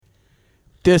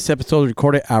This episode is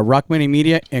recorded at Rock Mini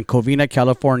Media in Covina,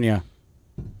 California.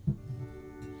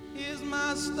 Here's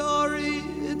my story,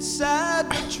 it's sad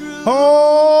but true.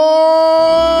 Oh,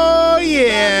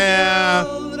 yeah.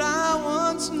 All that I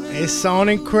once knew. It's on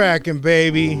and cracking,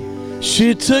 baby.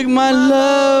 She took my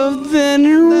love, then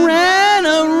ran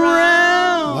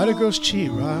around. Why do girls cheat,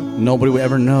 Rob? Nobody will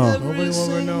ever know. Nobody will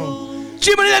ever know.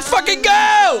 Jiminy, let's fucking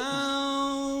go!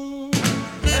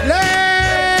 Let's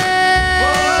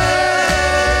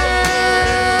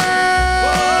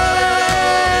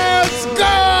go!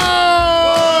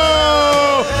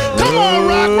 Come on,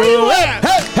 Rock, where you at?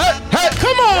 Hey,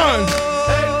 come on!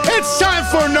 It's time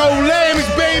for No Lames,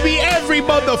 baby. Every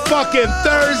motherfucking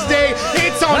Thursday.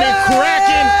 It's on and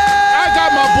cracking. I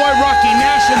got my boy Rocky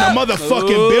Nash in the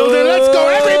motherfucking building. Let's go,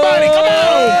 everybody. Come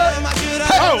on!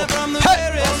 Oh,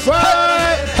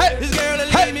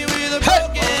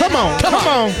 Come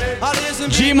on.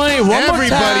 G-Money, one more Everybody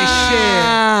time.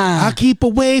 share. I keep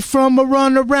away from a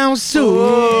runaround suit.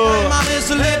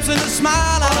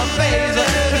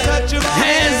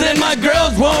 Hands in my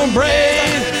girls won't break.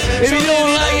 If you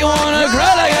don't like it, wanna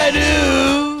cry like I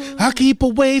do. I keep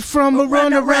away from a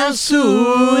runaround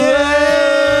suit.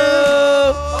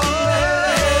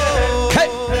 Hey,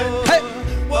 hey.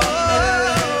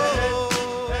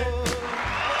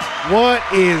 What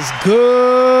is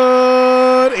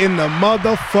good in the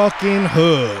motherfucking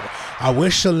hood? I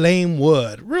wish a lame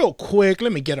would. Real quick,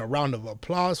 let me get a round of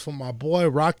applause for my boy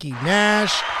Rocky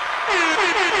Nash.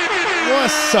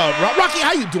 What's up, Rocky?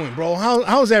 How you doing, bro?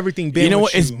 How's everything been? You know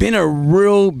what? It's been a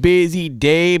real busy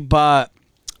day, but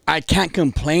I can't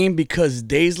complain because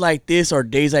days like this are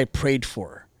days I prayed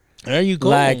for. There you go.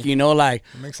 Like, you know, like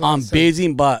I'm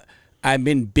busy, but I've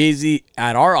been busy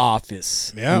at our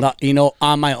office. Yeah. You know,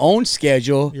 on my own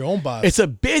schedule. Your own boss. It's a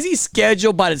busy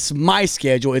schedule, but it's my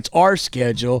schedule. It's our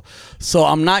schedule. So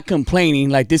I'm not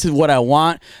complaining. Like, this is what I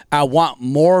want. I want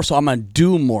more, so I'm going to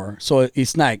do more. So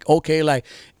it's like, okay, like,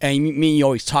 and me, you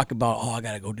always talk about, oh, I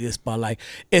got to go do this. But, like,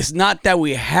 it's not that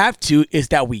we have to. It's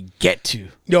that we get to.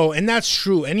 Yo, and that's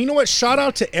true. And you know what? Shout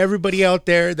out to everybody out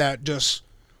there that just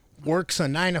works a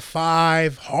 9 to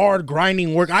 5, hard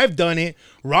grinding work. I've done it.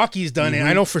 Rocky's done it.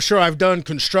 I know for sure. I've done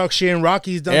construction.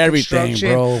 Rocky's done everything,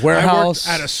 construction. bro. Warehouse.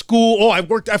 I worked at a school. Oh, I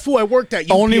worked at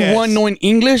UPS. Only one knowing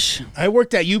English. I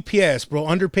worked at UPS, bro.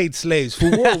 Underpaid slaves who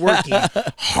were working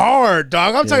hard,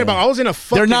 dog. I'm talking about. I was in a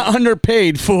fucking. They're not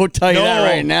underpaid. Fool, tell you that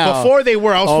right now. Before they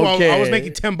were. I was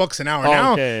making $10 an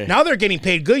hour. Okay. Now they're getting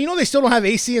paid good. You know they still don't have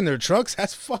AC in their trucks.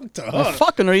 That's fucked up. Well,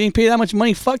 fucking, they're getting paid that much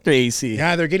money. Fuck their AC.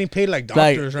 Yeah, they're getting paid like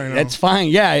doctors right now. That's fine.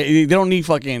 Yeah, they don't need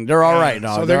fucking. They're all right,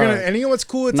 dog. So they're gonna. And you know what's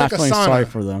cool? It's not like a sauna. Sorry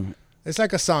for them. It's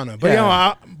like a sauna. But you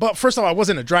know, but first of all, I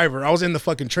wasn't a driver. I was in the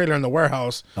fucking trailer in the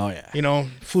warehouse. Oh yeah. You know,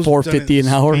 $4.50 an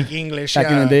hour. Speak English back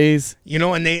in the days. You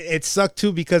know, and it sucked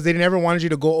too because they never wanted you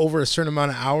to go over a certain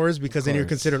amount of hours because then you're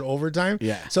considered overtime.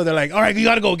 Yeah. So they're like, all right, you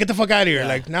gotta go, get the fuck out of here. Yeah.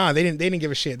 Like, nah, they didn't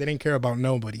give a shit. They didn't care about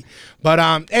nobody.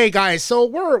 But hey guys, so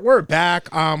we're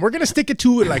back. We're gonna stick it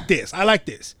to it like this. I like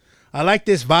this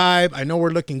vibe. I know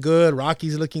we're looking good.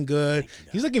 Rocky's looking good.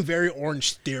 He's looking very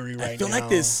Orange Theory right now. I feel like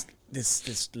this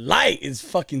light is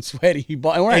fucking sweaty.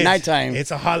 We're at nighttime.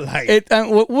 It's a hot light.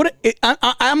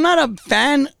 I'm not a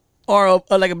fan or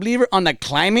like a believer on the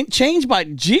climate change,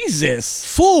 but Jesus.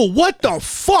 Fool, what the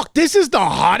fuck? This is the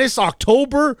hottest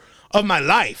October of my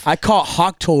life. I call it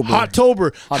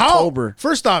Hoctober. Hoctober.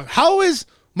 First off, how is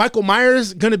Michael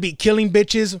Myers going to be killing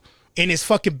bitches in his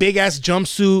fucking big ass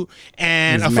jumpsuit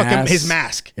and his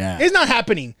mask? Yeah. It's not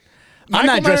happening. I'm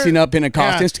not dressing up in a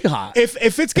costume. Yeah. It's too hot.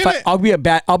 If it's gonna, I'll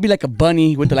be like a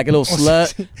bunny with like a little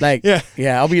slut. Like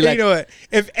I'll be like. You know what?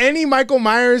 If any Michael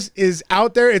Myers is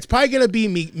out there, it's probably gonna be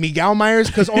Miguel Myers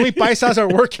because only paisas are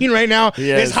working right now.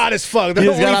 Yes. It's hot as fuck.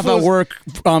 He's got off at work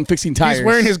fixing tires. He's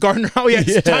wearing his gardener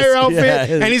tire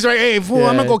outfit, and he's like, "Hey, fool,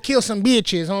 I'm gonna go kill some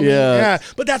bitches." Homie. Yeah.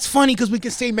 But that's funny because we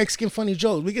can say Mexican funny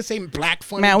jokes. We can say black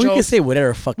funny jokes. Man, we can say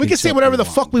whatever fucking. We can say whatever the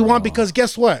fuck we want because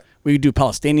guess what? We do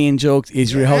Palestinian jokes,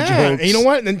 Israel jokes. And you know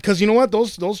what? Because you know what?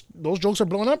 Those jokes are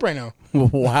blowing up right now.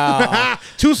 Wow.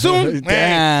 Too soon?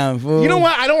 Damn. You know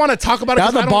what? I don't want to talk about it.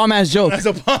 That's a bomb-ass joke. That's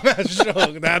a bomb-ass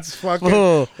joke. That's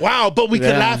fucking... Wow. But we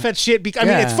can laugh at shit. Because, I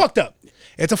mean, it's fucked up.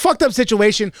 It's a fucked up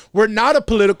situation. We're not a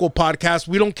political podcast.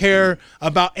 We don't care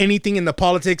about anything in the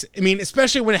politics. I mean,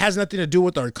 especially when it has nothing to do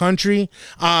with our country.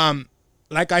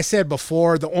 Like I said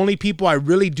before, the only people I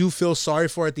really do feel sorry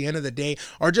for at the end of the day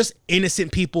are just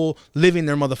innocent people living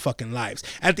their motherfucking lives.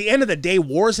 At the end of the day,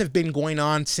 wars have been going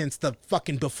on since the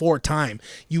fucking before time.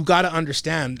 You got to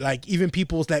understand, like, even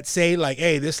people that say, like,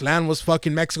 hey, this land was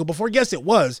fucking Mexico before. Yes, it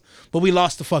was, but we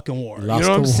lost the fucking war. You know what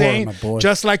I'm saying?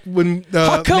 Just like when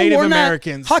the Native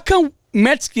Americans. How come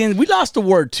Mexicans, we lost the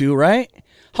word too, right?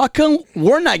 How come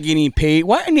we're not getting paid?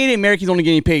 Why are Native Americans only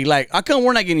getting paid? Like, how come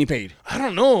we're not getting paid? I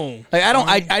don't know. Like, I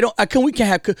don't. How come we can't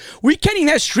have? We can't even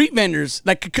have street vendors.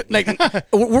 Like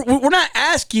we're not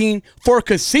asking for a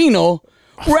casino.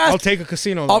 I'll take a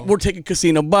casino. We're taking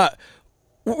casino, but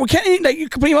we can't even, like, you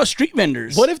complain about street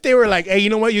vendors. What if they were like, hey, you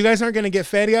know what? You guys aren't gonna get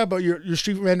feria, but your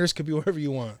street vendors could be wherever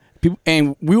you want. People,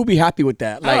 and we will be happy with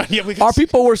that. Like, yeah, our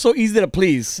people were so easy to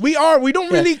please. We are. We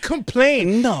don't really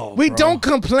complain. No, we bro. don't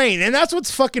complain, and that's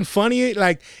what's fucking funny.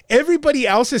 Like, everybody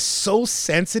else is so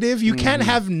sensitive. You can't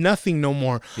have nothing no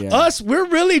more. Yeah. Us, we're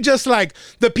really just like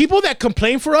the people that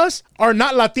complain for us are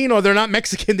not Latino. They're not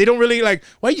Mexican. They don't really like.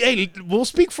 Well, hey, we'll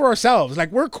speak for ourselves.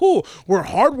 Like, we're cool. We're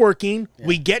hardworking. Yeah.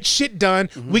 We get shit done.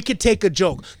 We could take a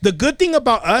joke. The good thing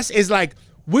about us is like,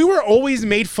 we were always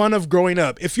made fun of growing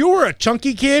up. If you were a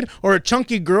chunky kid or a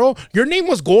chunky girl, your name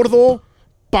was Gordo,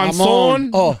 Panzón.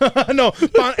 Oh. No,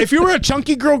 if you were a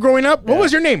chunky girl growing up, what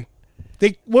was your name?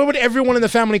 What would everyone in the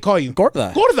family call you?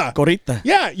 Gorda. Gorita.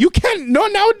 Yeah, you can't. No,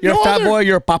 now you're no a fat other, boy.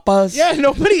 You're papas. Yeah,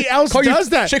 nobody else does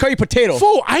that. Should call you potato.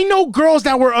 Fool, I know girls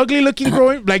that were ugly looking,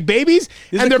 growing like babies,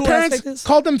 and their cool parents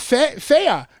called them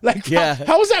fea. Like, yeah.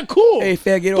 how is that cool? Hey,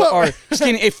 fea, get over. Or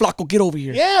skinny, hey, flaco, get over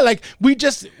here. Yeah, like we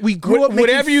grew up making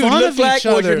whatever you fun look of like each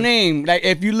other. was your name. Like,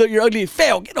 if you look, you're ugly.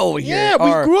 Feo, get over here. Yeah,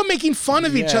 we grew up making fun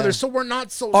of each other, so we're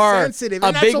not so sensitive.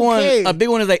 And a big okay. one. A big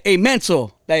one is like, hey,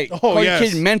 menso. Like, call your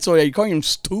kid menso. Like, you call him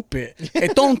stupid. Hey,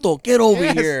 tonto, get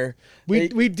over here.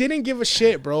 We didn't give a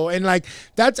shit, bro. And like,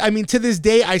 that's, I mean, to this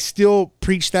day, I still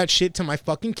preach that shit to my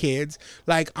fucking kids.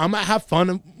 Like, I'm gonna have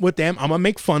fun with them. I'm gonna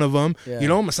make fun of them. Yeah. You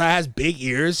know, Messiah has big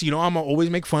ears. You know, I'm gonna always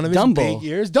make fun of his big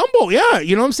ears. Dumbo, yeah.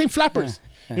 You know what I'm saying? Flappers.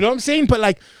 Yeah. You know what I'm saying? But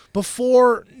like,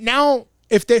 before, now,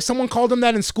 if someone called him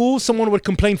that in school, someone would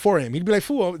complain for him. He'd be like,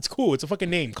 fool, it's cool. It's a fucking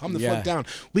name. Calm the fuck down.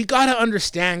 We gotta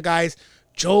understand, guys.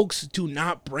 Jokes do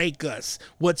not break us.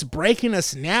 What's breaking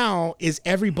us now is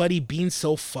everybody being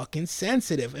so fucking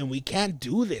sensitive, and we can't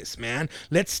do this, man.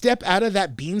 Let's step out of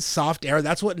that being soft era.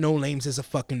 That's what No Lames is a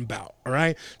fucking about, all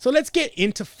right? So let's get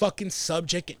into fucking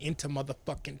subject and into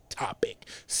motherfucking topic.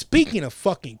 Speaking of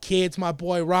fucking kids, my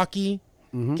boy Rocky,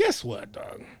 guess what,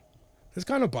 dog? This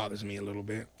kind of bothers me a little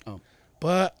bit,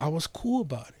 but I was cool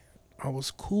about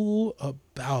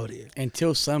it.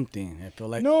 Until something. I feel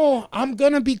like. No, I'm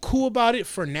going to be cool about it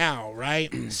for now,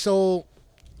 right? So,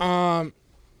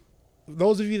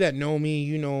 those of you that know me,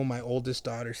 you know my oldest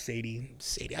daughter, Sadie.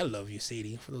 Sadie, I love you,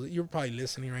 Sadie. You're probably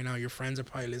listening right now. Your friends are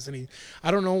probably listening.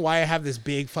 I don't know why I have this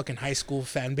big fucking high school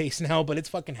fan base now, but it's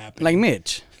fucking happening. Like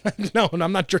Mitch. No,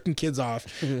 I'm not jerking kids off.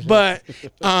 But,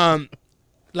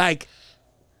 like,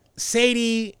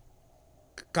 Sadie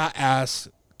got asked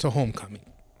to homecoming.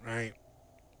 Right,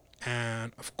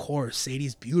 and of course,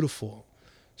 Sadie's beautiful.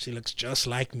 She looks just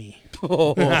like me.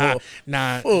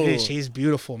 She's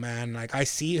beautiful, man. Like, I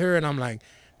see her and I'm like,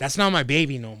 that's not my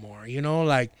baby no more. You know,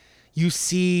 like, you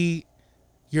see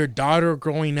your daughter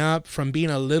growing up from being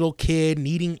a little kid,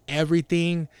 needing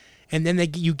everything, and then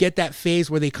you get that phase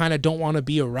where they kind of don't want to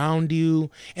be around you,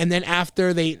 and then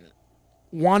after they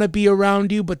want to be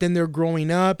around you, but then they're growing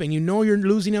up, and you know you're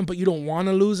losing them, but you don't want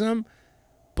to lose them.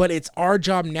 But it's our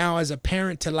job now as a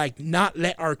parent to, like, not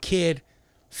let our kid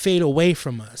fade away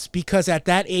from us, because at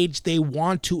that age they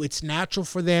want to. It's natural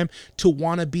for them to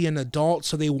want to be an adult,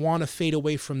 so they want to fade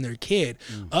away from their kid.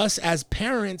 Us as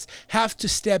parents have to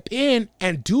step in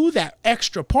and do that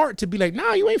extra part to be like,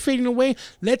 nah, you ain't fading away.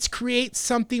 Let's create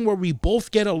something where we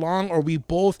both get along, or we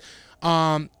both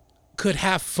could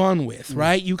have fun with,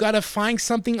 right? You got to find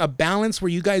something, a balance where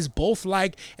you guys both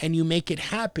like, and you make it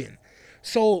happen.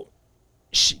 So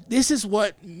this is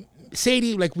what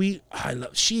Sadie, like,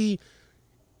 she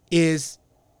is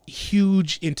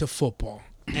huge into football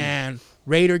and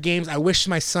Raider games. I wish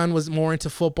my son was more into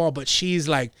football, but she's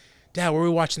like, Dad, where are we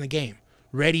watching the game?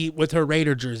 Ready with her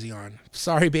Raider jersey on.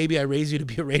 Sorry, baby, I raised you to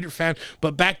be a Raider fan,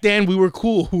 but back then we were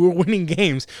cool. We were winning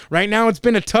games. Right now it's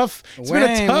been a tough.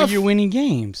 When were you winning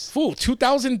games? Fool,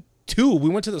 2002, we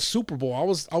went to the Super Bowl. I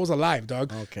was alive,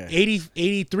 dog. Okay.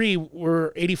 83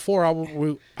 or 84.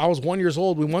 I was 1 year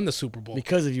old. We won the Super Bowl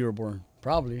because of you were born.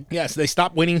 Probably. Yes, they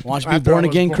stopped winning. Watch me born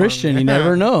again Christian. You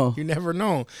never know. You never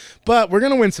know. But we're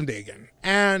gonna win someday again.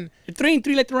 And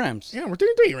 3-3 like the Rams. Yeah, we're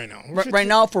 3-3 right now. Right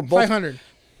now for both 500.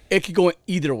 It could go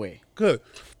either way. Good.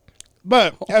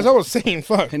 But as I was saying,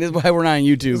 fuck. And this is why we're not on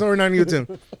YouTube. That's why we're not on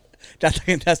YouTube. That's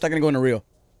not gonna go in the reel.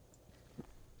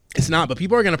 It's not, but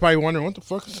people are gonna probably wonder, what the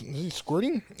fuck is he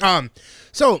squirting?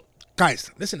 So guys,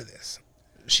 listen to this.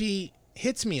 She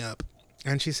hits me up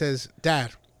and she says,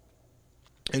 Dad.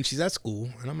 And she's at school,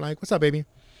 and I'm like, what's up, baby?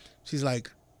 She's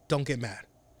like, don't get mad.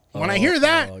 When I hear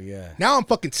that, yeah. now I'm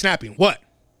fucking snapping. What?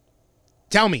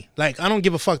 Tell me. Like, I don't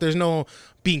give a fuck. There's no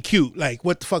being cute. Like,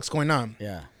 what the fuck's going on?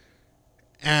 Yeah.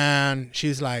 And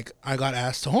she's like, I got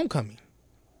asked to homecoming.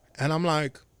 And I'm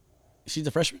like, She's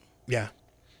a freshman? yeah.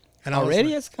 And I was Already?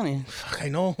 like, That's kind of... fuck, I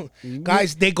know.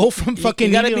 Guys, they go from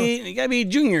fucking... You gotta be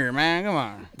junior, man. Come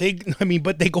on.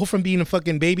 But they go from being a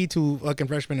fucking baby to fucking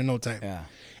freshman in no time. Yeah.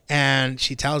 And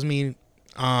she tells me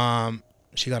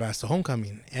she got asked to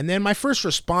homecoming. And then my first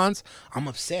response, I'm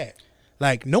upset.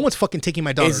 Like, no one's fucking taking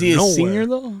my daughter Is he a nowhere. senior,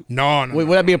 though? No. Wait,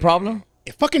 would that be a problem?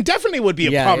 It fucking definitely would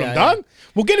be a problem, dog. Yeah.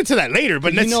 We'll get into that later.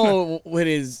 But you know what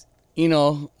is... You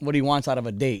know what he wants out of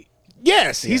a date.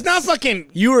 Yes, he's not fucking...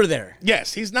 You were there.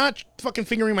 Yes, he's not fucking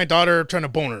fingering my daughter trying to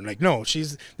bone her. Like, no,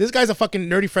 this guy's a fucking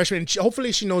nerdy freshman, and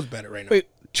hopefully she knows better right now. Wait,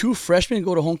 2 freshmen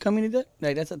go to homecoming today?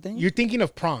 Like, that's a thing? You're thinking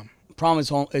of prom. Prom is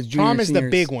junior, Prom is seniors. the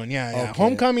big one, yeah. Okay.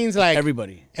 Homecoming's like...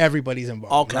 Everybody's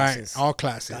involved. All classes. Right? All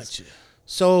classes. Gotcha.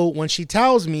 So when she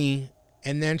tells me,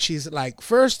 and then she's like,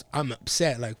 first, I'm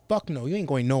upset. Like, fuck no, you ain't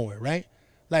going nowhere, right?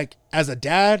 Like, as a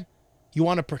dad, you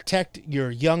want to protect your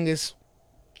youngest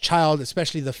child,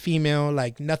 especially the female.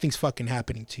 Like, nothing's fucking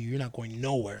happening to you. You're not going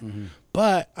nowhere. Mm-hmm.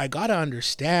 But I gotta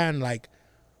understand, like,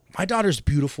 my daughter's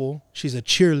beautiful. She's a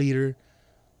cheerleader.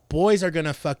 Boys are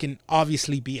gonna fucking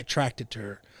obviously be attracted to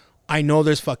her. I know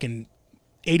there's fucking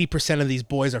 80% of these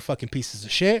boys are fucking pieces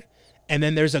of shit. And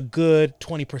then there's a good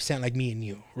 20% like me and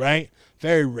you, right?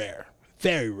 Very rare.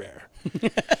 Very rare.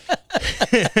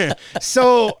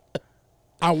 So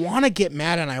I want to get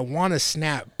mad and I want to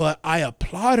snap, but I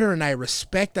applaud her and I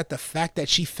respect that the fact that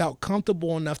she felt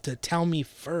comfortable enough to tell me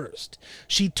first.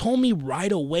 She told me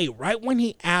right away, right when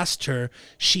he asked her,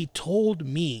 she told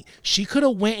me. She could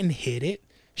have went and hid it.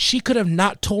 She could have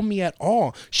not told me at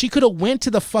all. She could have went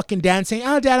to the fucking dance saying,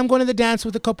 oh, Dad, I'm going to the dance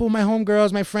with a couple of my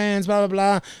homegirls, my friends, blah, blah,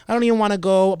 blah. I don't even want to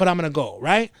go, but I'm going to go,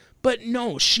 right? But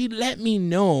no, she let me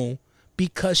know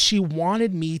because she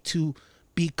wanted me to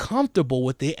be comfortable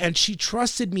with it, and she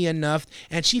trusted me enough,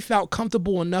 and she felt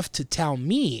comfortable enough to tell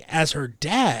me as her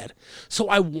dad. So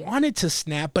I wanted to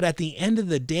snap, but at the end of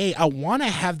the day, I want to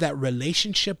have that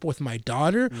relationship with my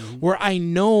daughter where I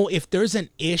know if there's an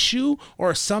issue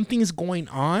or something's going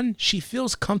on, she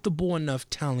feels comfortable enough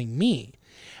telling me.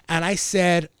 And I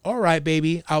said, all right,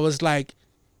 baby. I was like,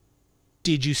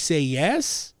 did you say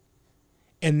yes?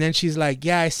 And then she's like,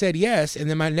 yeah, I said yes. And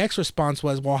then my next response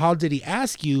was, well, how did he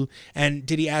ask you? And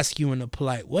did he ask you in a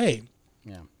polite way?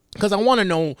 Yeah. Because I want to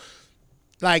know,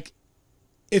 like,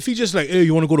 if he just like, hey,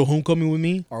 you want to go to homecoming with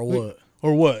me? Or what?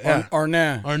 Or what? Yeah. Or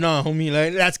nah. Or no, homie.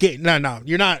 Like, that's gay. No.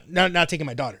 You're not taking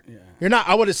my daughter. Yeah. You're not.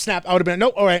 I would have snapped. I would have been,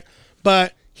 nope, all right.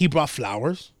 But he brought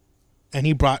flowers. And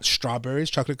he brought strawberries,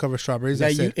 chocolate-covered strawberries.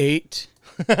 That you ate?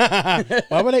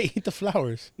 Why would I eat the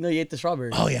flowers? No, you ate the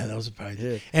strawberries. Oh, yeah, that was a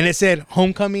probably. And it said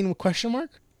homecoming with question mark.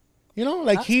 You know,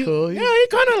 like That's cool. Yeah, he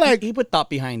kind of like. He put thought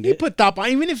behind it. He put thought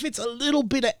behind, even if it's a little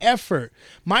bit of effort.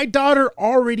 My daughter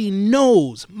already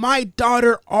knows.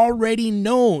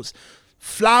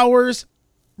 Flowers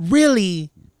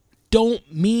really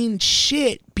don't mean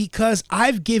shit because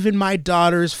I've given my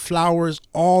daughters flowers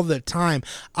all the time.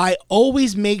 I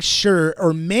always make sure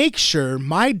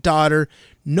my daughter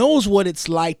knows what it's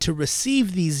like to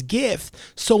receive these gifts.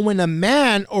 So when a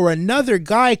man or another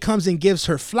guy comes and gives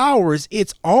her flowers,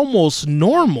 it's almost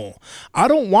normal. I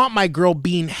don't want my girl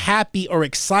being happy or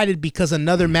excited because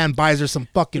another man buys her some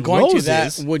fucking roses. To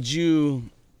that, would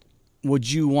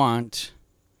you want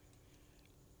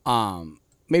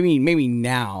maybe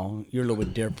now you're a little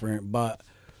bit different, but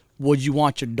would you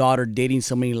want your daughter dating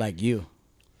somebody like you?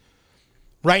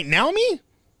 Right now, me?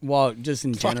 Well, just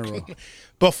in general.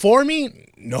 Before me?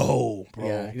 No, bro.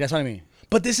 Yeah, that's what I mean.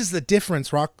 But this is the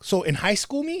difference, Rock. So in high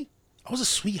school, me, I was a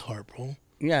sweetheart, bro.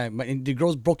 Yeah, but the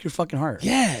girls broke your fucking heart.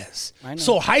 Yes. I know.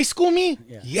 So high school me?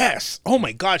 Yeah. Yes. Oh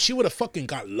my God, she would have fucking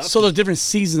got lucky. So there's different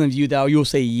seasons of you that you'll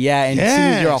say yeah, and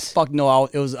seasons you're all fuck no,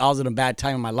 I was in a bad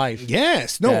time in my life.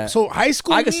 Yes. No. Yeah. So high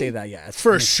school I could me, say that, yeah.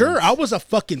 For sure. Sense. I was a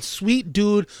fucking sweet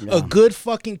dude, a good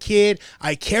fucking kid.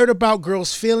 I cared about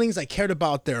girls' feelings. I cared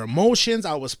about their emotions.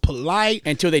 I was polite.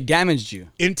 Until they damaged you.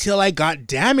 Until I got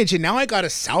damaged. And now I got a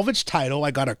salvage title.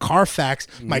 I got a Carfax.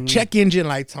 My check engine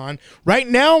light's on. Right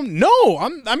now,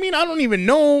 no. I don't even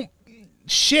know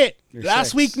shit.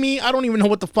 Last week, me, I don't even know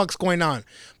what the fuck's going on.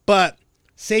 But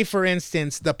say, for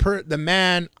instance, the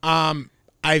man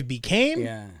I've became.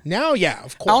 Yeah. Now, yeah,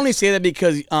 of course. I only say that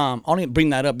because I only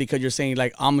bring that up because you're saying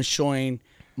like I'm showing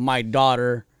my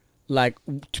daughter like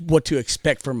what to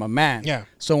expect from a man. Yeah.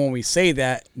 So when we say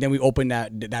that, then we open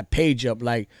that page up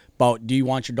like about do you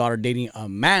want your daughter dating a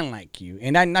man like you?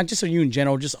 And that, not just you in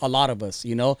general, just a lot of us,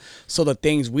 you know. So the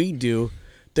things we do,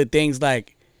 the things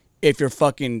like if you're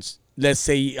fucking, let's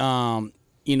say,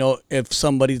 you know, if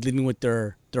somebody's living with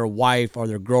their wife or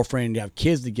their girlfriend and they have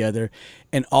kids together,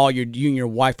 and all you and your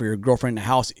wife or your girlfriend in the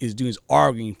house is doing is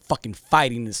arguing, fucking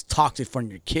fighting, is toxic in front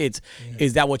of your kids.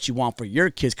 Is that what you want for your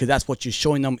kids? Because that's what you're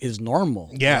showing them is normal.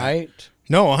 Yeah. Right?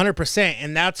 No, 100%.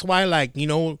 And that's why, like, you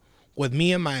know, with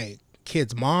me and my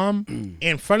kid's mom,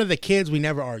 in front of the kids, we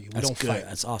never argue. We don't fight.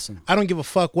 That's awesome. I don't give a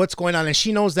fuck what's going on. And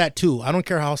she knows that too. I don't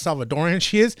care how Salvadoran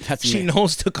she is. She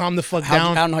knows to calm the fuck down.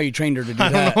 I don't know how you trained her to do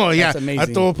that. I don't know. Yeah. That's amazing.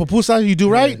 I throw a pupusa, you do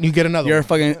right, and you get another You're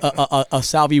one. a fucking a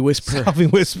Salvi whisperer. Salvi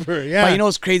whisperer, yeah. But you know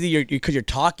what's crazy? Because you're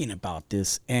talking about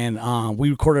this, and we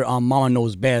recorded on Mama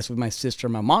Knows Best with my sister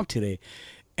and my mom today,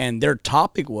 and their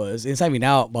topic was, it's not even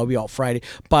out, but we'll be out Friday,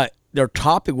 but their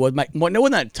topic was, no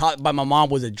one that taught by my mom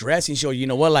was addressing, she goes, you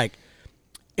know what, like,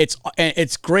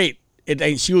 it's great.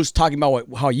 And she was talking about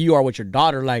how you are with your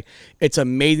daughter. Like, it's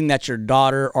amazing that your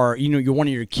daughter, or, you know, you're one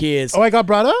of your kids. Oh, I got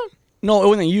brought up? No, it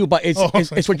wasn't you, but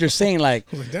it's what you're saying. Like,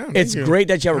 it's great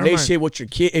that you have a relationship with your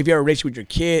kid. If you have a relationship with your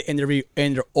kid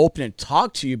and they're open and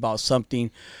talk to you about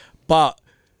something, but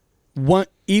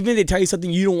even if they tell you something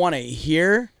you don't want to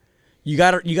hear, you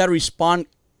gotta respond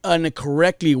in a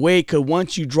correctly way. Because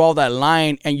once you draw that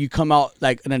line and you come out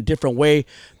like in a different way,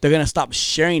 they're gonna stop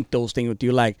sharing those things with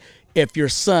you. Like, if your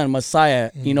son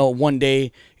Messiah, you know, one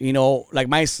day, you know, like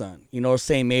my son, you know,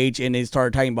 same age, and they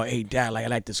started talking about, hey dad, like I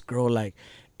like this girl, like,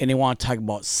 and they want to talk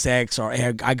about sex, or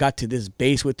hey, I got to this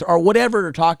base with her, or whatever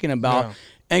they're talking about,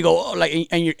 and go, oh, like,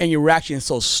 and your reaction is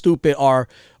so stupid, or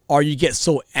you get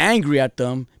so angry at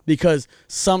them because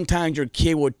sometimes your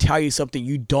kid will tell you something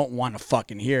you don't want to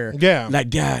fucking hear. Yeah. Like,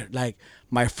 dad, like,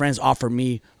 my friends offered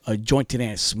me a joint today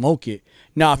and smoke it.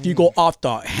 Now, if you go off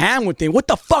the ham with him, what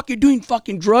the fuck, you're doing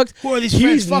fucking drugs? Who are these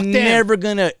friends? Fuck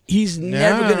them. He's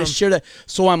never gonna share that.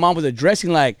 So my mom was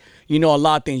addressing, like, you know, a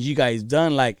lot of things you guys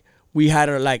done. Like, we had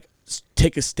her, like,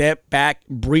 take a step back,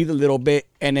 breathe a little bit,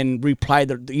 and then reply.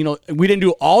 You know, we didn't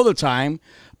do it all the time,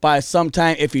 but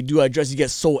sometimes if you do address, you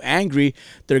get so angry,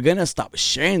 they're gonna stop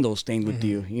sharing those things with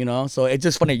you. You know, so it's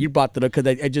just funny you brought that up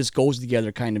because it just goes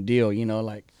together, kind of deal. You know,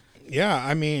 like. Yeah,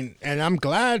 I mean, and I'm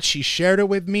glad she shared it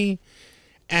with me.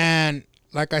 And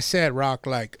like I said, Rock,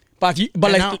 like, but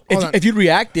if you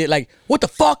reacted like, what the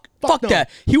fuck, fuck no. that,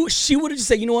 she would have just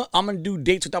said, you know what, I'm gonna do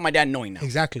dates without my dad knowing now.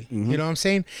 Exactly. You know what I'm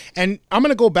saying? And I'm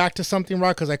gonna go back to something,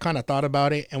 Rock, because I kind of thought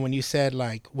about it. And when you said,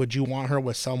 like, would you want her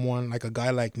with someone like a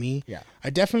guy like me? Yeah. I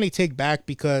definitely take back,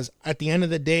 because at the end of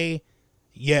the day,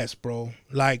 yes, bro.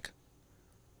 Like,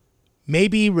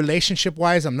 maybe relationship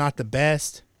wise, I'm not the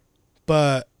best,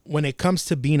 but when it comes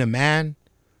to being a man,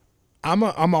 I'm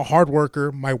a hard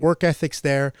worker. My work ethic's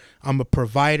there. I'm a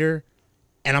provider,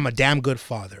 and I'm a damn good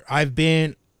father. I've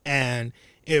been, and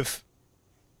if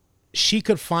she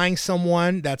could find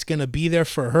someone that's going to be there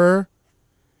for her,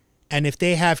 and if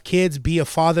they have kids, be a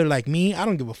father like me, I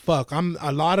don't give a fuck. I'm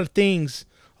a lot of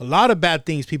bad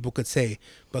things people could say,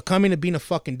 but coming to being a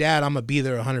fucking dad, I'm going to be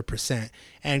there 100%.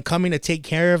 And coming to take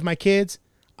care of my kids,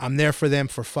 I'm there for them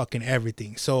for fucking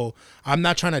everything. So I'm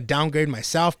not trying to downgrade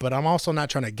myself, but I'm also not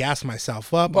trying to gas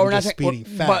myself up. I'm just speeding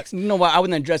facts. But you know what? I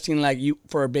wasn't addressing like you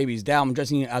for a baby's dad. I'm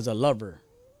addressing you as a lover.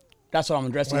 That's what I'm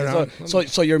addressing.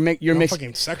 So you're mixing.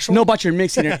 Fucking sexual. No, but you're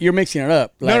mixing it. You're mixing it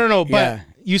up. Like, No. But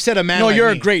you said a man. No, like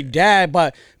you're me. a great dad,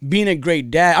 but being a great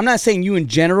dad. I'm not saying you in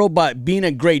general, but being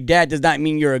a great dad does not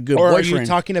mean you're a good Or boyfriend. are you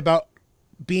talking about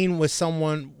being with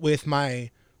someone with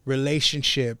my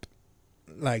relationship,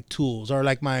 like, tools, or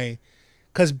like my?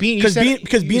 Because being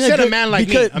a man like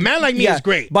me is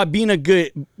great. But being a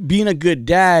good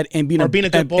dad and being a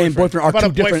good boyfriend,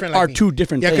 and boyfriend are two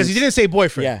different. Yeah, because things. you didn't say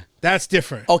boyfriend. Yeah, that's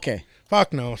different. Okay.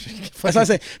 Fuck no. That's what I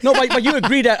say. No, but you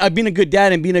agree that being a good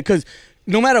dad and because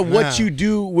no matter what you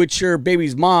do with your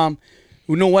baby's mom,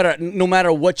 no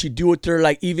matter what you do with her,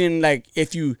 like even like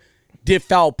if you did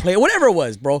foul play, whatever it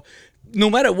was, bro. No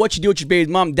matter what you do with your baby's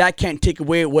mom, that can't take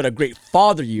away what a great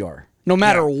father you are. No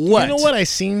matter what. You know what I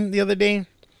seen the other day?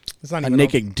 It's not a even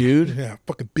naked dude. Yeah,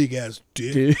 fucking big ass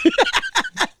dick.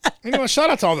 You know what? Shout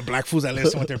out to all the black fools that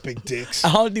listen with their big dicks.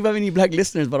 I don't think we have any black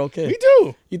listeners, but okay. We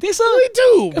do. You think so? We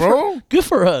do, bro. Good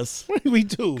for us. We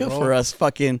do. Good for us.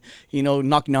 Fucking,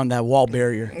 knocking down that wall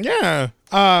barrier. Yeah.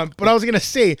 But I was gonna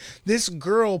say, this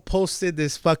girl posted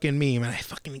this fucking meme,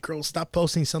 and girls stop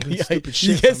posting something stupid shit.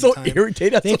 You get so sometimes.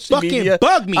 irritated. They fucking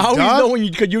bug me. I always dog. know when you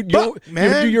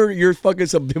do your fucking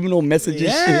subliminal messages.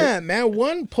 Yeah, shit. man.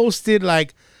 One posted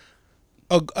like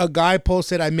a guy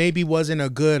posted, I maybe wasn't a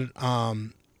good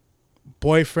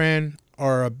boyfriend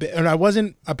or I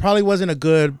probably wasn't a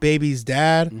good baby's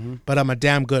dad, but I'm a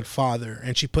damn good father.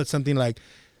 And she put something like,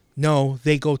 no,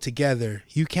 they go together.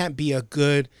 If you can't be a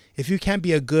good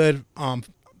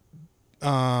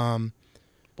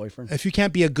Boyfriend. if you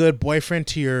can't be a good boyfriend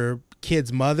to your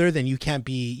kid's mother, then you can't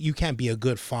be a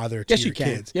good father to your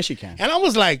kids. Yes, you can. And I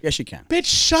was like, Yes, you can. Bitch,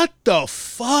 shut the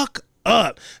fuck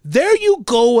up. There you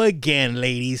go again,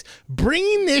 ladies.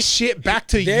 Bringing this shit back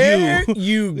to There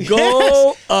you. you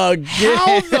go again.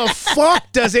 How the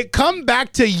fuck does it come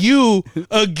back to you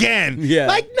again? Yeah.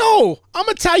 Like, no, I'm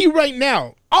going to tell you right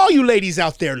now, all you ladies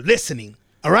out there listening,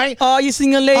 all right? All you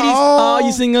single ladies. All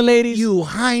you single ladies. You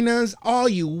hyenas, all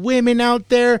you women out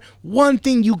there, one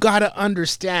thing you got to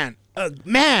understand. A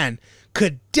man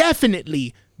could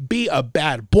definitely be a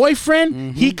bad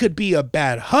boyfriend. He could be a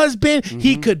bad husband.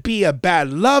 He could be a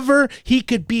bad lover. He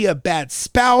could be a bad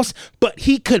spouse, but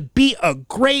he could be a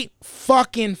great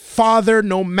fucking father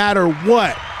no matter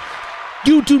what.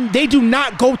 They do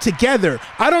not go together.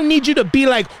 I don't need you to be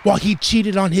like, well, he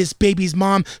cheated on his baby's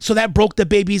mom, so that broke the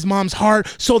baby's mom's heart,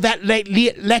 so that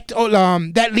leaked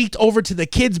over to the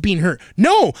kids being hurt.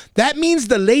 No, that means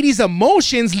the lady's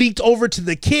emotions leaked over to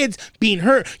the kids being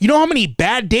hurt. You know how many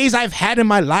bad days I've had in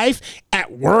my life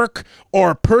at work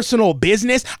or personal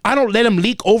business? I don't let them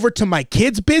leak over to my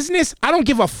kids' business. I don't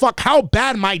give a fuck how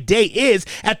bad my day is.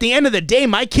 At the end of the day,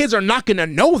 my kids are not gonna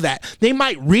know that. They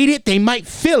might read it, they might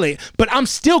feel it, but I'm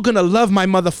still gonna love my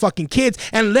motherfucking kids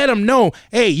and let them know,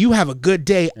 hey, you have a good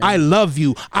day. I love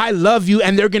you. I love you.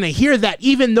 And they're gonna hear that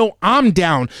even though I'm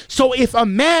down. So if a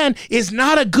man is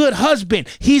not a good husband,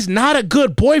 he's not a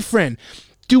good boyfriend,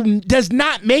 does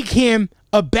not make him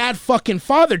a bad fucking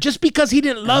father. Just because he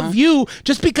didn't love you,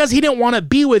 just because he didn't want to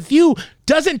be with you,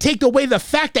 doesn't take away the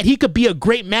fact that he could be a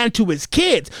great man to his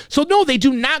kids. So no, they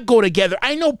do not go together.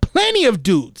 I know plenty of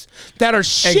dudes that are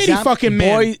shitty fucking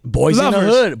men. Boys in the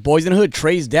hood. Boys in the hood.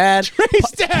 Trey's dad.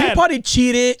 Trey's dad. He probably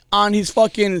cheated on his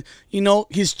fucking,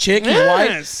 his chick, his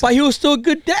wife, but he was still a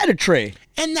good dad to Trey.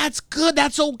 And that's good.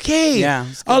 That's okay. Yeah.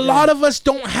 A lot of us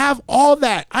don't have all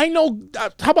that. I know.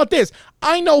 How about this?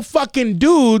 I know fucking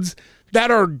dudes that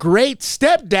are great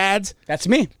stepdads. That's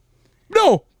me.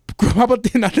 No. How about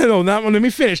that? No, let me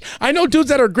finish. I know dudes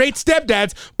that are great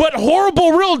stepdads, but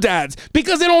horrible real dads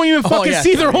because they don't even fucking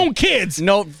see their own kids.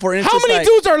 No, for instance, how many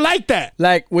dudes are like that?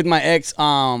 Like with my ex,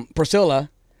 Priscilla,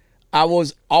 I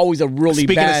was always a really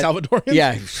bad. Speaking of Salvadorians?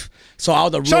 Yeah. So I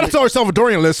was a really, shout out to our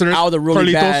Salvadorian listeners. I was a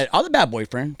really Carlitos. bad. I was a bad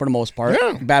boyfriend for the most part.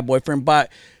 Yeah. Bad boyfriend, but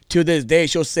to this day,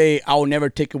 she'll say, "I will never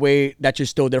take away that you're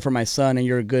still there for my son, and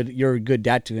you're a good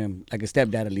dad to him, like a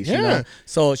stepdad at least." Yeah. You know?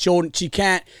 So she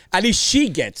can't. At least she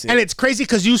gets it. And it's crazy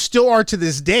because you still are to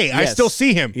this day. I Yes. still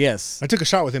see him. Yes. I took a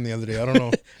shot with him the other day. I don't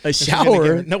know. A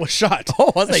shower? No, a shot.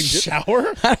 Oh, I was a like,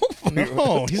 shower? I don't.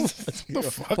 No, he's what the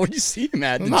fuck? Where'd you see him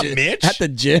at? Not gym? Mitch. At the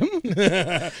gym?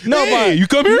 No, Hey, but you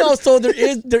come here? No, so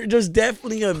there's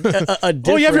definitely a difference.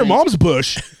 Oh, you have your mom's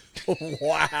bush.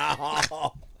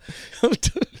 Wow.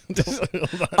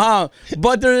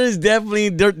 But there is definitely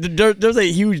there's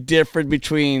a huge difference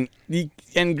between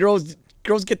and girls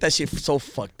get that shit so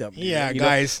fucked up. Yeah, you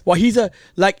guys. Know? Well, he's a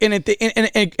like and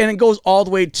it goes all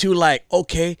the way to like,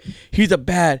 okay, he's a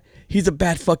bad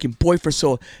fucking boyfriend,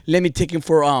 so let me take him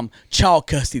for child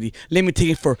custody. Let me take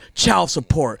him for child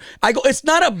support. I go, it's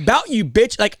not about you,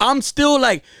 bitch. Like, I'm still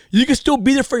like, you can still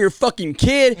be there for your fucking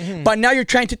kid, but now you're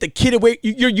trying to take the kid away.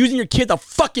 You're using your kid as a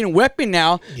fucking weapon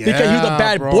now because he was a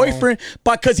bad boyfriend.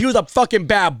 But because he was a fucking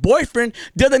bad boyfriend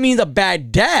doesn't mean he's a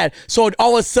bad dad. So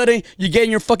all of a sudden, you get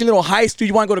in your fucking little high school,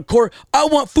 you want to go to court. I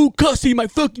want full custody of my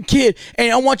fucking kid,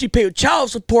 and I want you to pay child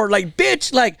support. Like,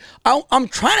 bitch, like, I'm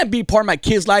trying to be part of my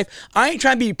kid's life. I ain't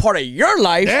trying to be part of your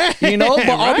life, but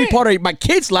I'll be part of my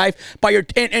kid's life. By your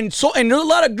and there's a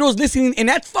lot of girls listening, and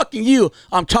that's fucking you.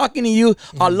 I'm talking to you.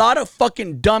 A lot of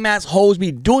fucking dumbass hoes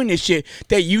be doing this shit.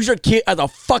 They use your kid as a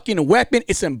fucking weapon.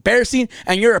 It's embarrassing,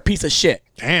 and you're a piece of shit.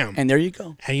 Damn. And there you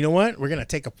go. And you know what? We're gonna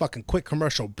take a fucking quick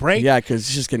commercial break. Yeah, because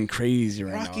it's just getting crazy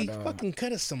right Rocky, now. fucking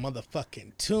cut us some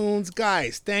motherfucking tunes.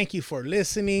 Guys, thank you for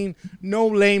listening. No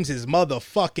Lames is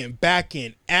motherfucking back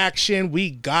in action. We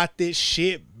got this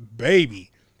shit, baby.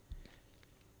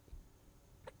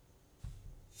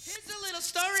 Here's a little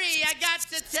story I got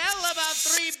to tell about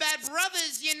three bad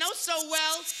brothers you know so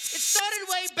well. It started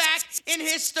way back in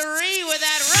history with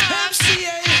that Rob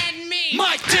MCA, and me.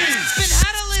 Mike D. Been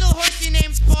had a little horsey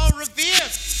named Paul Revere.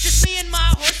 Just me and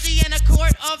my horsey and a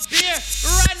quart of beer.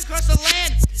 Riding across the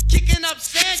land, kicking up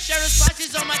sand. Sheriff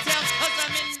slices on my tail cause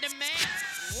I'm in demand.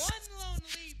 One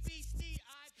lonely beastie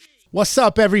I be. What's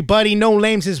up, everybody? No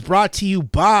Lames is brought to you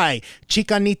by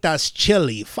Chicanitas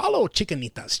Chili. Follow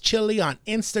Chicanitas Chili on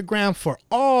Instagram for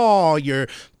all your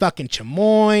fucking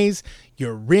chamoys,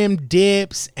 your rim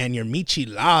dips, and your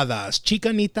micheladas.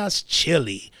 Chicanitas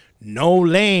Chili. No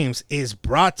Lames is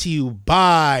brought to you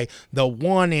by the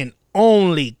one and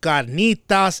only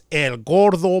Carnitas El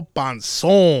Gordo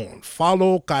Panzón.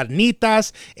 Follow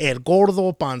Carnitas El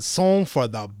Gordo Panzón for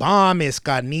the bombest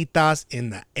carnitas in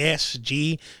the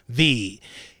SGV.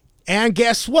 And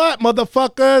guess what,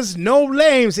 motherfuckers? No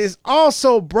Lames is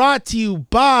also brought to you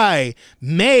by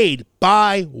Made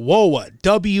by WOA.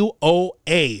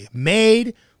 WOA.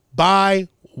 Made by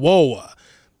WOA.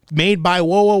 Made by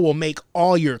WOA will make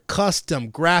all your custom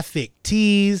graphic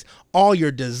tees, all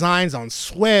your designs on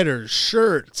sweaters,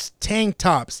 shirts, tank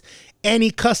tops,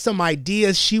 any custom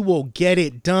ideas, she will get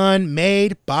it done.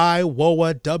 Made by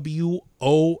WOA.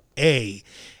 WOA.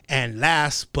 And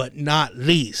last but not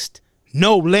least,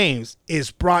 No Lames is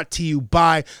brought to you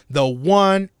by the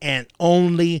one and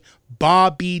only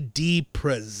Bobby D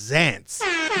Presents.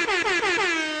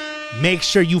 Make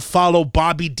sure you follow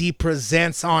Bobby D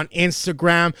Presents on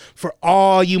Instagram for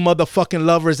all you motherfucking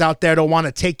lovers out there that want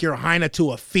to take your hyena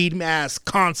to a feed-ass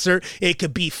concert. It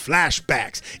could be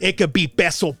Flashbacks. It could be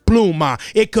Beso Pluma.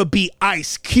 It could be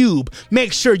Ice Cube.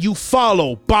 Make sure you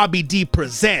follow Bobby D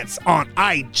Presents on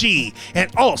IG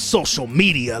and all social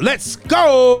media. Let's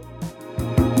go!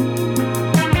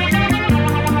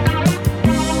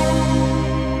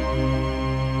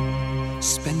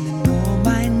 Spending all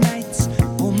my nights,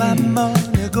 all my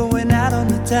money going out on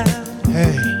the town.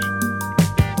 Hey.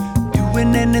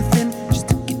 Doing anything just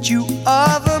to get you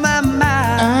off of my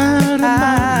mind.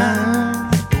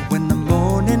 But when the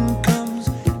morning comes,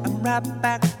 I'm right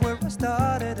back where I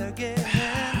started again.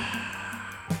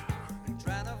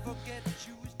 Trying to forget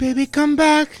you. Baby, come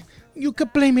back. You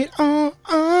could blame it all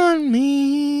on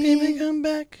me. Baby, come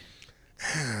back.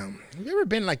 Have you ever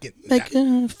been like it? Make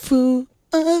a fool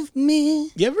of me.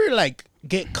 You ever like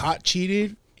get caught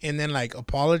cheated and then like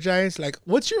apologize? Like,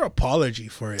 what's your apology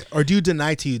for it? Or do you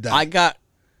deny till you die? I got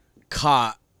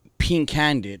caught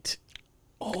pink-handed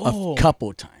a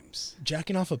couple times.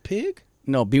 Jacking off a pig?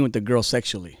 No, being with the girl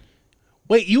sexually.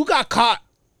 Wait, you got caught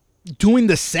doing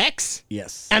the sex?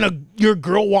 Yes. And your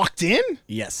girl walked in?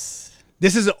 Yes.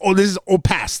 This is old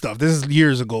past stuff. This is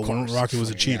years ago when Rocky was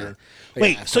a cheater. Yeah.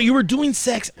 Wait, Yeah, so you were doing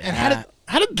sex and Yeah.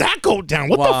 how did that go down?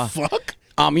 What Well, the fuck?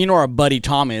 You know our buddy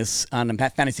Thomas on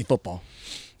fantasy football.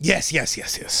 Yes.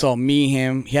 So me,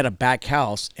 him, he had a back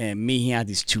house, and he had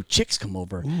these two chicks come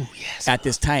over. Ooh, yes. At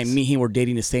this time, me and him were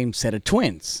dating the same set of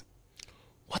twins.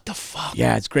 What the fuck?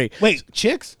 Yeah, it's great. Wait,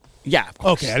 chicks? Yeah, of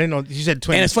course. Okay, I didn't know. You said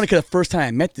twins. And it's funny because the first time I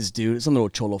met this dude, it's a little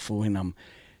cholo fool, and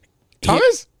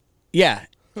Thomas? yeah,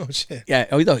 Oh, shit. yeah,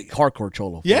 oh, he's a hardcore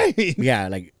cholo. Yeah. Yeah,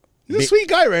 like He's a sweet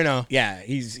guy right now. yeah,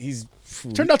 he's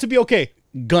Turned out to be okay.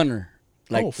 gunner.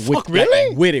 Like, Oh, fuck, really?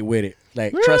 Like, with it.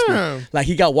 Like, trust Yeah. me. Like,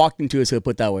 he got walked into it, so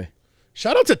put it that way.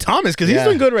 Shout out to Thomas because he's Yeah.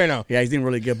 doing good right now. Yeah, he's doing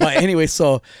really good. But anyway,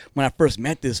 so when I first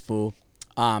met this fool,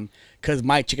 because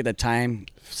my chick at the time,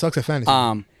 Sucks at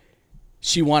fantasy.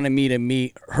 she wanted me to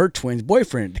meet her twin's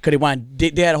boyfriend because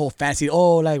they had a whole fantasy.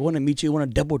 Oh, like want to meet you, want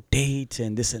to double date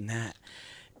and this and that.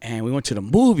 And we went to the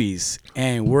movies,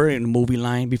 and we're in the movie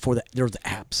line before there was the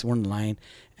apps. We're in the line.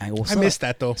 And I go, what's I up? missed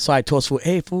that though. So I told fool,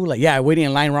 hey fool, like yeah, waiting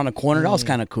in line around the corner. That was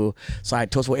kind of cool. So I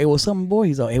told fool, hey, what's up, my boy?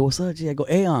 He's like, hey, what's up? G? I go,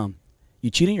 hey, you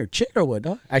cheating your chick or what,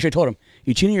 dog? I actually told him,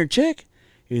 you cheating your chick?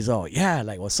 He's all, yeah,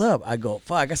 like what's up? I go,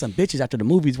 fuck, I got some bitches after the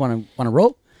movies want to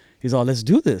roll. He's all, let's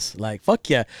do this. Like, fuck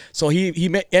yeah. So he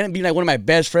ended up being like one of my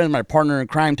best friends, my partner in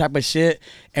crime type of shit.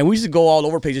 And we used to go all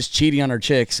over the place just cheating on our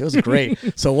chicks. It was great.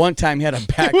 So one time he had a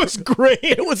back. It was great.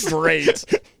 It was great.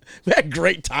 We had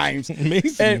great times.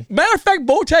 Amazing. And matter of fact,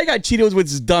 Bowtie got cheated with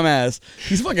his dumb ass.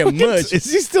 He's fucking much.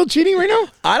 Is he still cheating right now?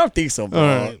 I don't think so, bro. All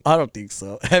right. I don't think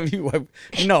so. Have you?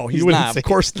 No, he's You wouldn't not. say Of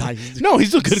course it. not. No,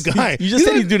 he's a good guy. You just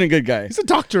said like- he's doing a good guy. He's a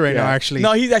doctor right now, actually.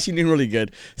 No, he's actually doing really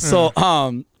good. So,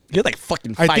 he had like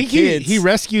fucking five I think kids. he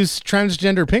rescues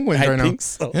transgender penguins I right now. think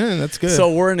so. Yeah, that's good.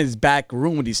 So we're in his back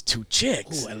room with these two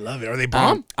chicks. Ooh, I love it. Are they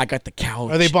bomb? I got the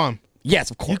couch. Are they bomb?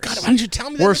 Yes, of course. Why didn't you tell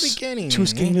me that We're at the beginning? two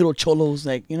skinny little cholos,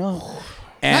 like, you know.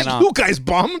 And Not you guys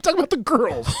bomb. I'm talking about the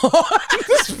girls.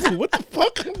 What the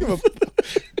fuck? I don't give a-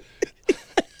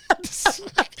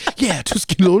 Yeah, two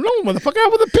skinny little motherfucker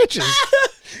out with the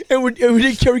bitches. and we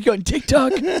did karaoke on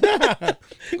TikTok.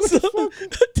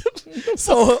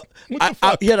 so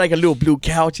he had like a little blue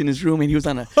couch in his room, and he was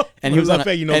on a, and he was on,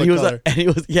 a, you know and the he was, color. and he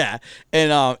was, yeah,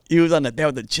 and he was on the bed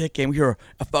with the chick, and we heard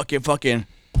a fucking,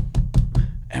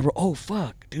 and we're, oh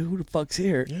fuck, dude, who the fuck's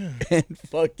here? Yeah. And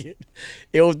fuck it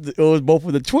was both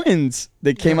of the twins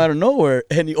that came out of nowhere,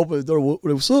 and he opened the door.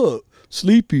 What's up?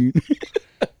 Sleeping.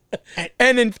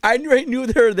 And then I already knew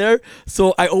they were there,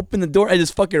 so I opened the door. I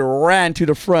just fucking ran to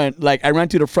the front. Like, I ran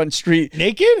to the front street.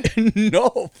 Naked?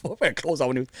 No, I closed out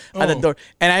when he was at the door.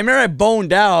 And I remember I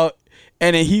boned out,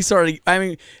 And then he started, I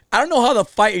mean, I don't know how the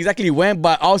fight exactly went,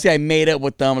 but obviously I made up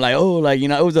with them. Like, oh, like, you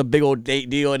know, it was a big old date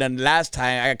deal. And then last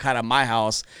time I got caught at my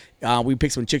house, we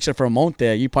picked some chicks up from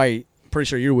Monte. You probably, pretty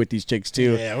sure you're with these chicks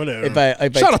too. Yeah, whatever.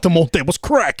 If Shout out to Monte. What's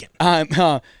cracking?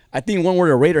 I think one wore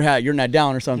a Raider hat. You're not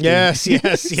down or something. Yes.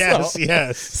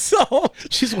 So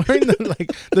She's wearing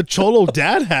the Cholo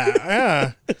dad hat.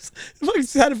 Yeah.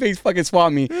 Santa Fe's fucking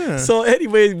swap me. Yeah. So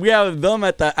anyways, we have them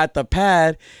at the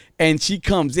pad, and she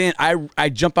comes in. I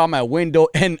jump out my window,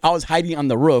 and I was hiding on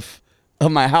the roof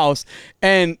of my house,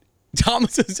 and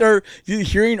Thomas is there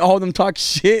hearing all of them talk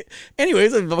shit.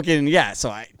 Anyways, fucking yeah. So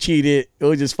I cheated. It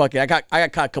was just fucking. I got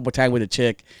caught a couple times with a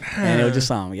chick, and it was just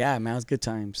yeah, man, it was good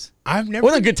times. It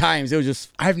wasn't good times. It was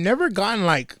just. I've never gotten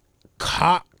like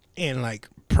caught in like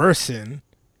person.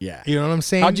 Yeah. You know what I'm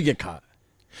saying? How'd you get caught?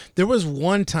 There was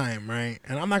one time, right?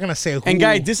 And I'm not gonna say who. And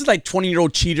guys, this is like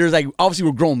 20-year-old cheaters. Like obviously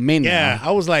we're grown men. Yeah, now.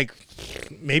 I was like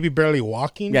maybe barely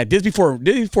walking. Yeah, this before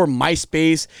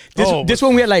MySpace. This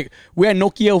one we had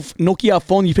Nokia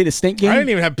phone. You played a snake game. I didn't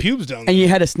even have pubes down there. And you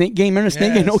had a snake game. Remember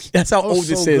snake game? Yes. That's how I was old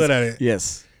this so is. good at it.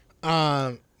 Yes.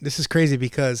 This is crazy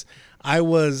because I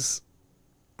was.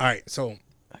 All right, so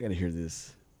I gotta hear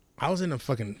this. I was in a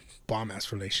fucking bomb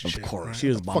ass relationship. Of course, right? she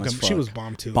was bomb as fuck. She was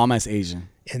bomb too. Bomb ass Asian.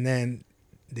 And then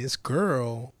this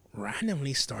girl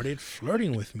randomly started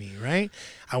flirting with me. Right?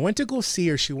 I went to go see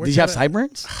her. She worked. Did you have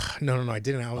sideburns? No, I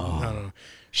didn't. No.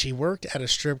 She worked at a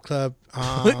strip club.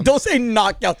 Don't say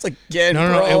knockouts again, No,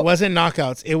 bro. it wasn't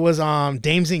knockouts. It was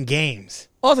Dames and Games.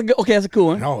 Oh, okay, that's a cool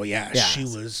one. Oh yeah. She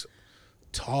was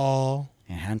tall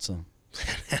and handsome.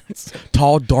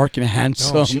 Tall, dark, and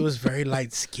handsome. No, she was very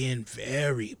light skinned,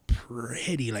 very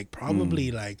pretty, like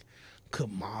probably like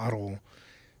could model.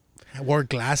 I wore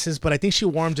glasses, but I think she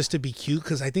wore them just to be cute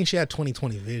because I think she had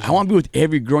 20/20 vision. I want to be with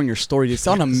every girl in your story. They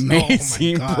sound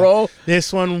amazing, oh bro.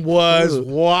 This one was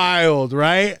wild,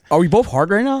 right? Are we both hard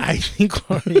right now? I think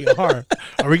we are.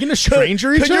 Are we gonna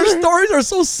stranger each other? Your stories are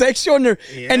so sexual, and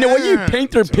the way you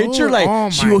paint their picture,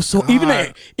 like she was so even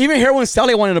Heroin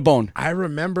Sally wanted a bone. I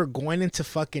remember going into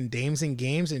fucking Dames and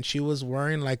Games, and she was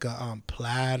wearing like a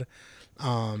plaid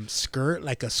skirt,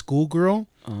 like a schoolgirl,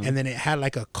 and then it had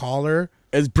like a collar.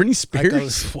 It's Britney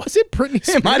Spears. Was it Britney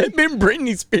Spears? It might have been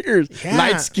Britney Spears. Yeah.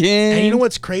 Light skin. And you know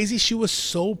what's crazy? She was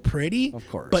so pretty. Of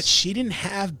course. But she didn't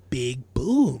have big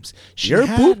boobs. You're a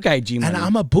boob guy, G-Man. And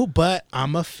I'm a boob, but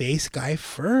I'm a face guy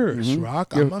first,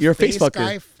 Rock. You're a face fucker.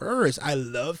 guy first. I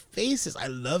love faces. I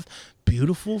love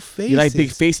beautiful faces. You like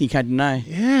big face and you can't deny.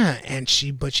 Yeah. And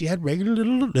she had regular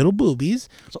little boobies,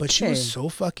 but she was so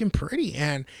fucking pretty.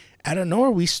 And out of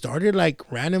nowhere, we started like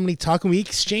randomly talking. We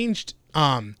exchanged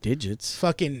digits.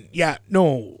 Facebooks,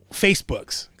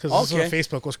 because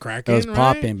Facebook was cracking. It was right?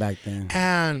 popping back then.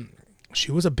 And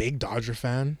she was a big Dodger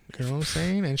fan. You know what I'm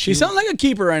saying? And she sounds like a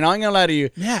keeper right now. I ain't gonna lie to you.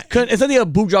 Yeah, it's something a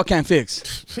boob job can't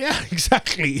fix. Yeah,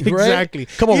 exactly, right? exactly.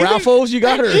 Couple Ralphos, you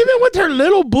got her. Even with her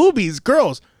little boobies,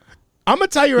 girls. I'm gonna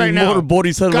tell you right now,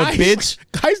 motorboaty son of a bitch.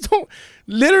 Guys don't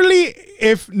literally.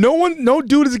 If no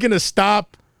dude is gonna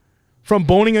stop from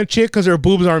boning a chick because her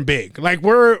boobs aren't big. Like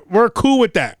we're cool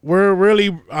with that. We're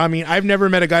really. I mean, I've never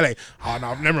met a guy like, oh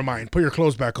no, never mind. Put your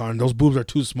clothes back on. Those boobs are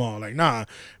too small. Like nah.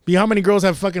 How many girls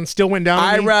have fucking still went down?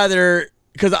 I'd rather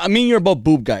because I mean you're both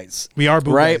boob guys. We are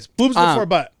boob guys. Boobs before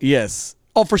butt. Yes.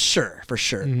 Oh, for sure.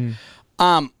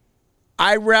 Mm-hmm.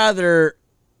 I'd rather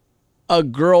a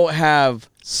girl have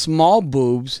small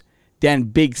boobs than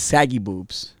big saggy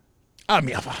boobs. I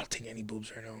mean, I'll take any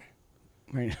boobs right now.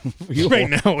 Right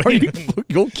now. Are you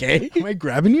okay? Am I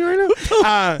grabbing you right now?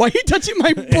 Why are you touching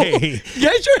my boob? Hey.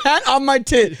 Get your hand on my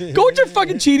tit. Go with your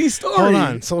fucking cheating story. Hold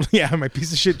on. So yeah, my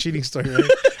piece of shit cheating story, right?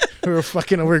 we're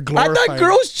glorified. I thought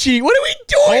girls cheat. What are we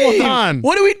doing? Hold on.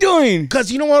 What are we doing?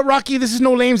 Because you know what, Rocky? This is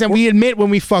no lames, and we admit when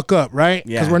we fuck up, right?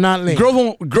 Because we're not lame.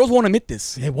 Girls won't admit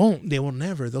this. They won't. They will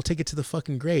never. They'll take it to the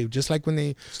fucking grave, just like when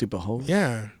they stupid hoes.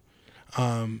 Yeah.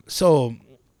 So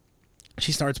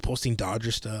she starts posting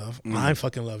Dodger stuff. I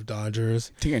fucking love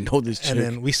Dodgers. I think I know this chick. And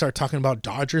then we start talking about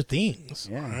Dodger things.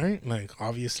 Yeah. Right? Like,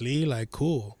 obviously, like,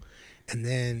 cool. And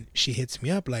then she hits me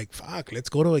up like, fuck, let's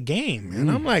go to a game. And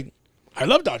I'm like, I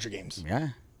love Dodger games. Yeah.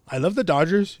 I love the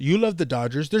Dodgers. You love the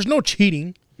Dodgers. There's no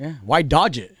cheating. Yeah. Why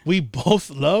dodge it? We both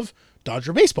love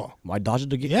Dodger baseball. Why dodge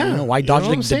it? Yeah. Why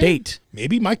dodge the date?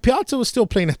 Maybe Mike Piazza was still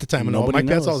playing at the time. Mike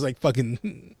Piazza was like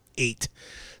fucking 8.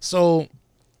 So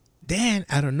then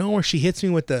out of nowhere, she hits me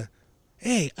with the,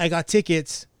 hey, I got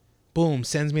tickets. Boom,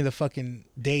 sends me the fucking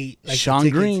date. Like Sean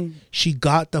Green. She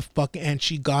got the fucking, and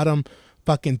she got them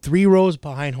fucking 3 rows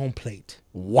behind home plate.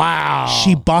 Wow.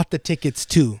 She bought the tickets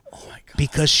too. Oh my God.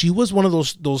 Because she was one of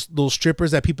those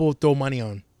strippers that people throw money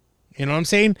on. You know what I'm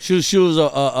saying? She was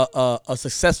a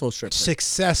successful stripper.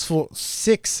 Successful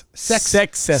stripper.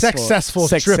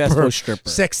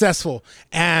 Successful.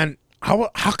 And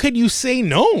how could you say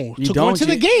no to go into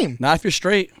the game? Not if you're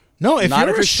straight. No, if Not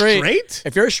you're straight,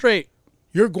 if you're straight,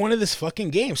 you're going to this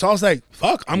fucking game. So I was like,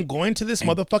 fuck, I'm going to this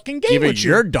motherfucking game give with it you.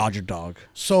 your Dodger dog.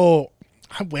 So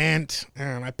I went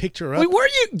and I picked her up. Wait, where are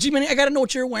you, G-Man? I gotta know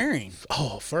what you're wearing.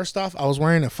 Oh, first off, I was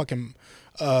wearing a fucking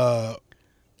I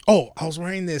was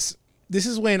wearing this. This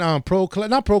is when Pro Club,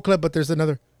 not Pro Club, but there's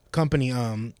another company.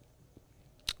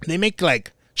 They make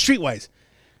like Streetwise.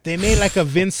 They made like a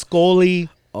Vince Scully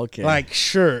like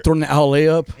shirt. Throwing the LA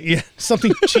up. Yeah,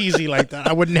 something cheesy like that.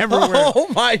 I would never wear. Oh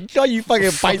my god, you fucking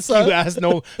paisa. You ass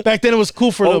no. Back then it was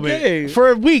cool for a little bit.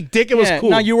 For a week, Dick, it was cool.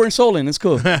 Now you wearing Solon. It's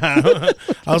cool. I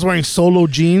was wearing Solo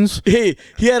jeans. Hey,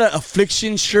 he had an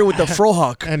Affliction shirt with the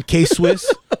Frohawk. And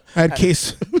K-Swiss. I had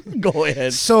Case. Go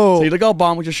ahead. So you look all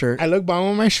bomb with your shirt. I look bomb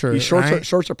with my shirt. You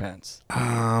shorts or pants?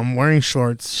 I'm wearing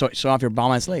shorts. Show off your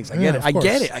bomb ass legs. I get it. I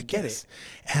get it.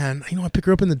 And I pick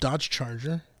her up in the Dodge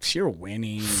Charger. You're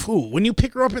winning. Fool, when you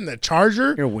pick her up in the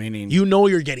Charger, you're winning. You know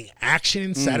you're getting action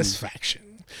and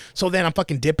satisfaction. So then I'm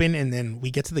fucking dipping, and then we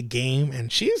get to the game,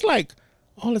 and she's like,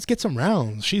 "Oh, let's get some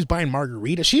rounds." She's buying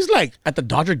margarita. She's like, at the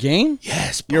Dodger game?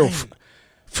 Yes, you're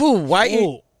fool.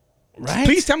 Why? Right?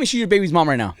 Please tell me she's your baby's mom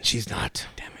right now. She's not.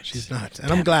 Damn it, she's not.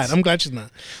 And I'm glad. I'm glad she's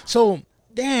not. So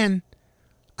then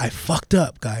I fucked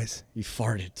up, guys. You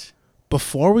farted.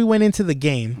 Before we went into the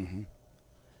game,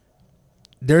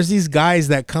 there's these guys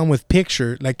that come with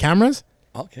cameras.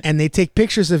 Okay. And they take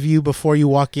pictures of you before you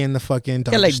walk in the fucking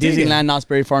Dodger like Stadium. Disneyland, Knott's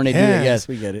Berry Farm, they do it. Yes,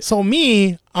 we get it. So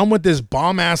I'm with this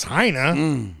bomb-ass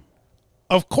hyena.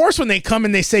 Of course, when they come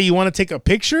and they say you want to take a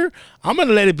picture, I'm going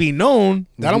to let it be known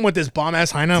that I'm with this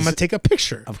bomb-ass hyena. I'm going to take a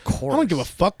picture. Of course. I don't give a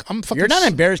fuck. I'm fucking... You're not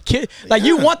embarrassed.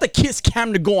 You want the kiss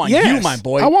cam to go on you, my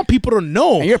boy. I want people to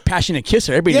know. And you're a passionate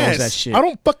kisser. Everybody knows that shit. I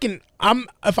don't fucking... I'm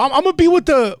going to be with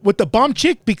the bomb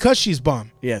chick because she's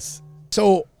bomb. Yes.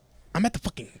 So we're at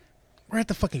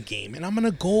the fucking game, and I'm going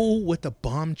to go with the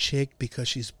bomb chick because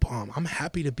she's bomb. I'm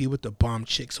happy to be with the bomb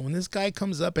chick. So when this guy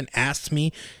comes up and asks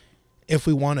me if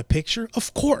we want a picture,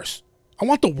 of course. I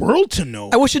want the world to know.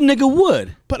 I wish a nigga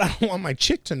would. But I don't want my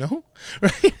chick to know.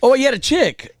 Right? Oh, you had a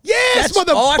chick. Yes,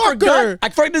 motherfucker. Oh, I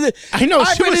forgot. I know.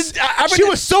 She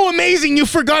was so amazing you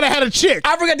forgot I had a chick.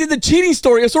 I forgot I did the cheating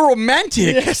story. It's so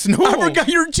romantic. Yes, no. I forgot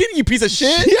you were cheating, you piece of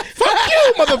shit. Yeah, fuck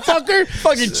you, motherfucker.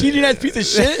 Fucking cheating ass piece of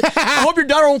shit. I hope your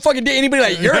daughter won't fucking date anybody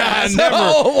like your ass. Never.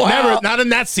 Oh, wow. Never. Not in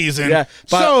that season. Yeah.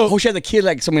 But So I hope she has a kid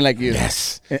like somebody like you.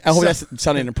 Yes. I hope that's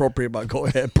sounding inappropriate, but go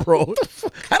ahead, bro.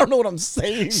 I don't know what I'm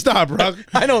saying. Stop, bro.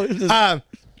 I know. It's just,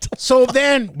 so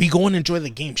then we go and enjoy the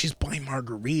game. She's buying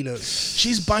margaritas.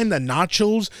 She's buying the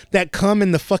nachos that come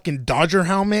in the fucking Dodger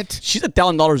helmet. She's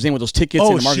 $1,000 in with those tickets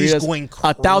and the margaritas. She's going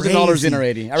crazy. $1,000 in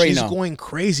already. I already know. She's going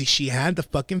crazy. She had the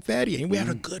fucking fatty, and we had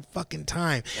a good fucking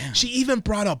time. Damn. She even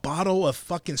brought a bottle of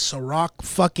fucking Ciroc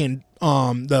fucking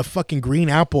the fucking green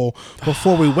apple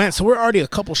before we went. So we're already a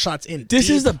couple shots in. This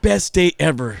is the best date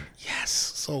ever. Yes,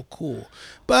 so cool.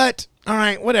 But all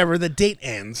right, whatever. The date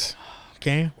ends.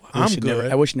 Okay, I'm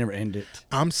good. I wish it never ended.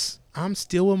 I'm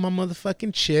still with my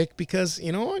motherfucking chick because,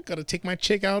 I got to take my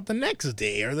chick out the next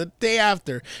day or the day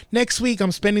after. Next week,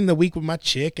 I'm spending the week with my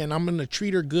chick, and I'm going to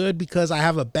treat her good because I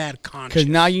have a bad conscience. Because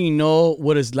now you know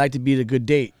what it's like to be a good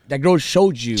date. That girl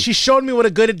showed you. She showed me what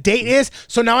a good date is,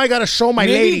 so now I got to show my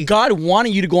lady. Maybe God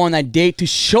wanted you to go on that date to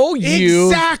show you.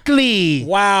 Exactly.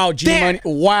 Wow, G-Money.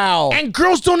 Wow. And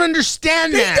girls don't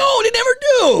understand that. They don't. They never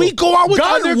do. We go out with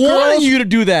God other wanted girls. you to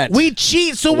do that. We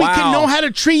cheat so we can know how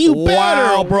to treat you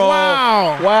better. Wow, bro.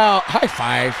 Wow. Wow. High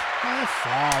five. High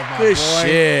five, my Good boy.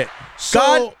 shit. So,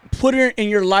 God put her in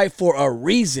your life for a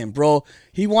reason, bro.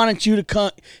 He wanted you to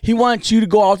come. He wanted you to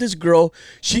go out with this girl.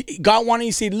 God wanted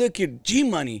you to say, "Look at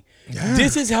G-Money. Yeah.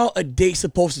 This is how a date's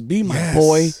supposed to be, my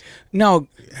boy. Now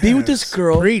be with this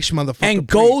girl, preach, motherfucker, and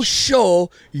go show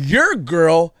your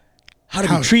girl how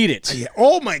to be treated." Yeah.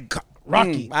 Oh my God,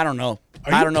 Rocky. I don't know.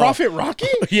 I don't know. Prophet Rocky?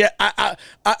 Yeah,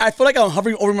 I feel like I'm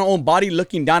hovering over my own body,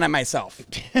 looking down at myself.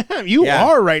 You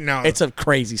are right now. It's a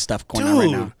crazy stuff going on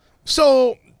right now.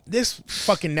 So this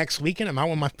fucking next weekend, I'm out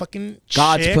with my fucking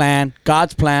God's chick, plan.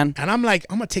 God's plan. and I'm like,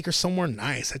 I'm gonna take her somewhere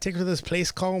nice. I take her to this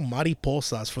place called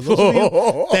Mariposas. For those of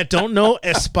you that don't know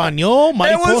Espanol,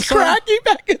 Mariposa. It was cracking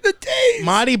back in the days.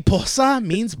 Mariposa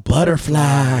means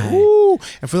butterfly. Ooh.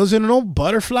 And for those who don't know,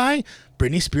 butterfly,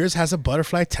 Britney Spears has a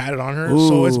butterfly tatted on her. Ooh.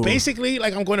 So it's basically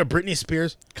like I'm going to Britney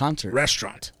Spears Concert.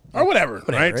 restaurant. or whatever,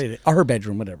 right? Or her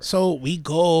bedroom, whatever. So we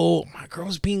go. My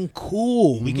girl's being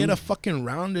cool. We get a fucking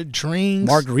round of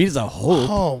drinks. Margaritas a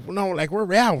whole. Oh no, like we're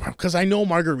because I know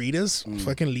margaritas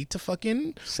fucking lead to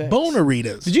fucking Sex.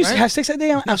 boneritas. Did you right? have sex that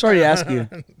day? I'm sorry to ask you.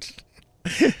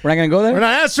 We're not gonna go there. We're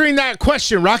not answering that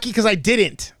question, Rocky, because I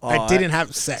didn't. I didn't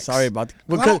have sex. Sorry about that.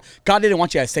 Because God didn't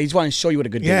want you to say. He just wanted to show you what a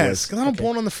good day was. Yes, because I don't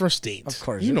born on the first date. Of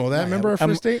course. You know that. Remember our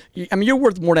first date? I mean, you're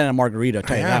worth more than a margarita. I'll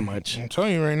tell you that much. I'm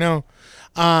telling you right now.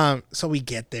 So we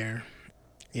get there,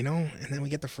 and then we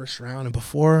get the first round. And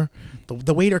before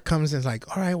the waiter comes and is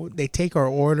like, all right, they take our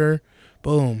order.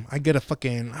 Boom. I get a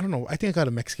fucking, I don't know. I think I got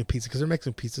a Mexican pizza because their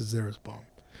Mexican pizzas there is bomb.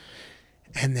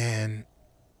 And then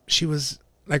she was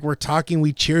like, we're talking,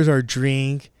 we cheers our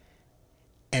drink.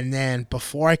 And then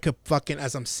before I could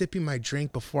as I'm sipping my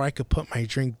drink, before I could put my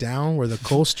drink down where the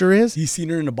coaster is. You seen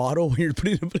her in a bottle when you're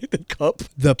putting it in the cup?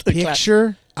 The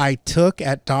picture I took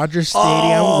at Dodger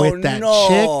Stadium with that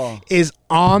chick is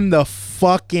on the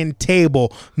fucking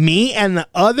table. Me and the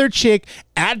other chick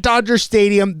at Dodger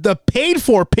Stadium, the paid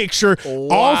for picture,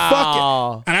 all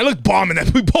fucking. And I look bomb in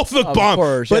that. We both look bomb.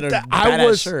 Course, but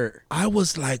I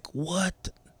was like, what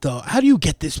how do you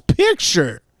get this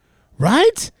picture?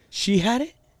 Right? She had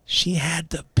it? She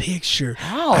had the picture.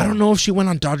 How? I don't know if she went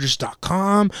on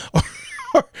Dodgers.com or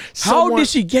how did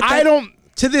she get that? I don't.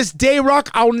 To this day, Rock,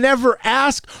 I'll never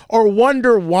ask or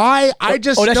wonder why. I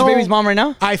just that's know your baby's mom right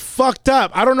now? I fucked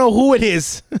up. I don't know who it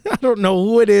is. I don't know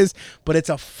who it is, but it's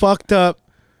a fucked up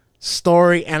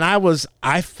story. And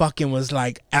I fucking was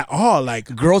like, at all,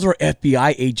 like, girls are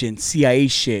FBI agents, CIA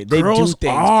shit. They girls do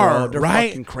things, are, bro. They're right?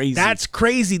 fucking crazy. That's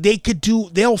crazy.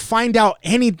 They'll find out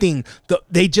anything.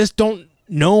 They just don't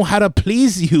know how to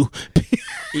please you.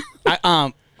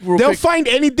 They'll find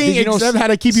anything except how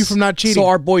to keep you from not cheating. So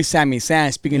our boy Sam,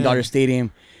 speaking of Dodger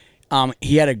Stadium,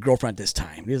 he had a girlfriend at this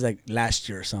time. It was like last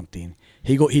year or something.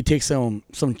 He takes some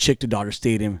chick to Dodger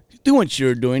Stadium. Do what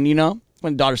you're doing,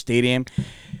 when Dodger Stadium.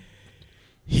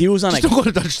 He was on don't go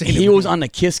to Dodger Stadium. He was on the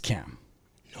kiss cam.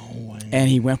 No way. And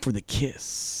he went for the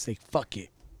kiss. Like, fuck it.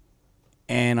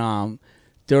 And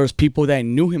there was people that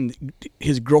knew him.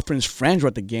 His girlfriend's friends were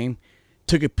at the game.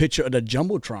 Took a picture of the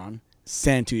Jumbotron,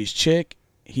 sent it to his chick.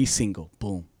 He's single.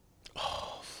 Boom.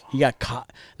 Oh, he got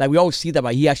caught. Like, we always see that,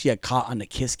 but he actually got caught on the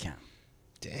kiss cam.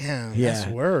 Damn, that's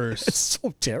worse. It's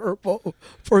so terrible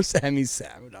for Sam,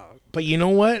 dog. But you know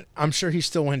what? I'm sure he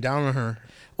still went down on her.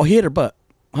 Oh, he hit her butt.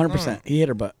 100%. He hit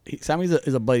her butt. Sammy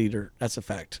is a butt eater. That's a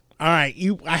fact. All right,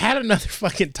 I had another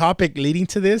fucking topic leading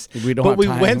to this, we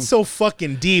went so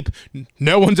fucking deep.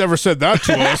 No one's ever said that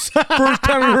to us. First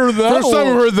time we heard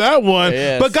that one.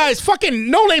 Yes. But guys, fucking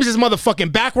No Names is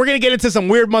motherfucking back. We're gonna get into some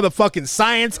weird motherfucking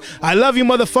science. I love you,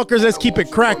 motherfuckers. Let's keep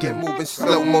it cracking. Moving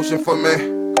slow motion for me.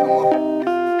 Come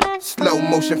on. Slow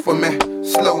motion for me.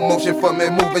 Slow motion for me.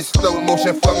 Moving slow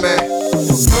motion for me.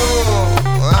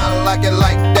 I like it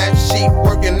like that. She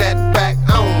working that back.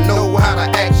 I don't know how to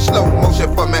act. Slow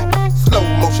motion for me. Slow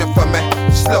motion for me.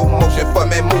 Slow motion for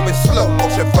me. Moving slow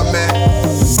motion for me.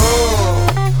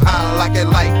 I like it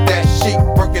like that. She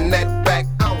working that back.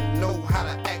 I don't know how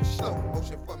to act. Slow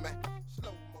motion for me.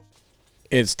 Slow motion.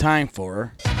 It's time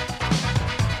for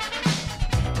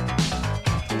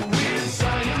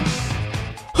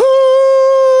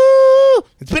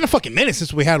It's been a fucking minute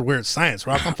since we had Weird Science,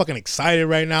 Rock. I'm fucking excited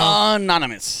right now.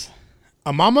 Anonymous.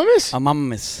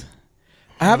 Anonymous?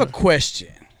 I have a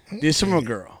question. This is from a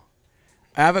girl.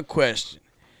 I have a question.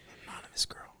 Anonymous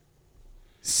girl.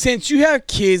 Since you have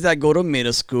kids that go to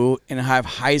middle school and have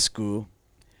high school,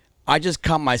 I just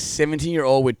caught my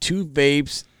 17-year-old with 2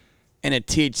 vapes and a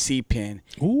THC pen.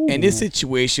 Ooh. In this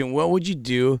situation, what would you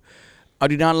do? I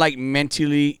do not like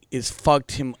mentally is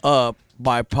fucked him up,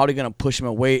 but I'm probably gonna push him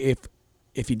away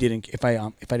if I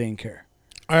didn't care.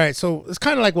 All right, so it's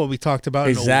kind of like what we talked about.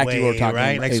 Exactly in a way, what we're talking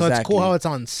right? about. Like, so it's Exactly. cool how it's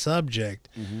on subject.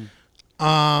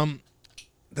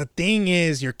 The thing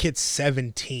is, your kid's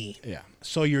 17. Yeah.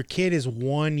 So your kid is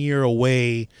 1 year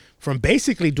away from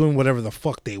basically doing whatever the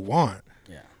fuck they want.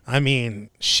 Yeah. I mean,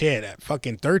 shit, at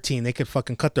fucking 13, they could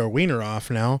fucking cut their wiener off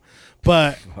now.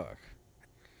 But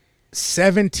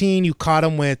 17, you caught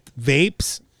them with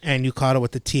vapes and you caught it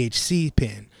with the THC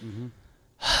pin.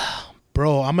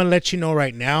 Bro, I'm going to let you know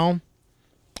right now.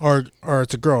 Or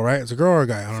it's a girl, right? It's a girl or a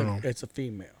guy? I don't know. It's a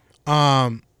female.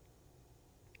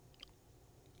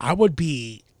 I would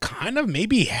be kind of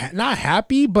maybe not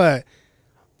happy, but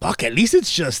fuck, at least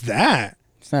it's just that.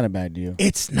 It's not a bad deal.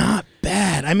 It's not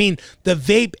bad. I mean, the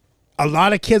vape, a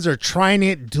lot of kids are trying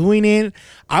it, doing it.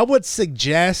 I would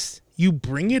suggest you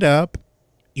bring it up,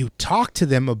 you talk to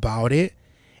them about it,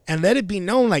 and let it be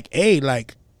known like, hey,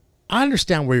 like, I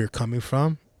understand where you're coming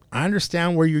from. I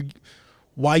understand where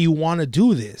why you want to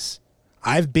do this.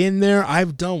 I've been there.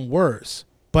 I've done worse.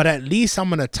 But at least I'm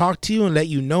going to talk to you and let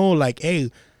you know, like,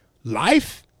 hey,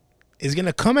 life is going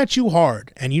to come at you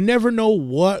hard. And you never know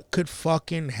what could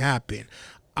fucking happen.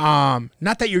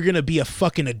 Not that you're going to be a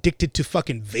fucking addicted to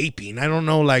fucking vaping. I don't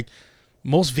know, like,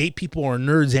 most vape people are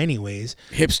nerds anyways.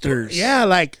 Hipsters. Yeah,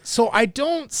 like, so I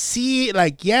don't see,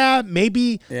 like, yeah,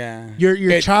 maybe Yeah.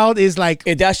 your child is like,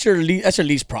 If that's your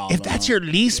least problem. if that's your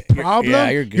least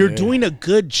problem, you're good. you're doing a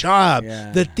good job.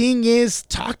 Yeah. The thing is,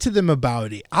 talk to them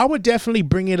about it. I would definitely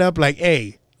bring it up like,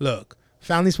 hey, look,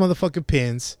 found these motherfucking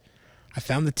pins. I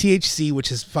found the THC,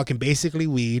 which is fucking basically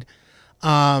weed.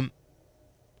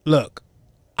 Look,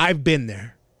 I've been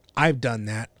there. I've done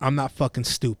that. I'm not fucking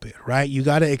stupid, right? You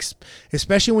gotta,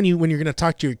 especially when you're gonna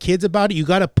talk to your kids about it, you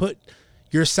gotta put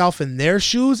yourself in their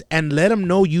shoes and let them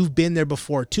know you've been there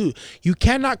before too. You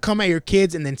cannot come at your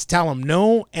kids and then tell them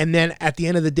no, and then at the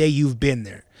end of the day, you've been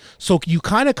there. So you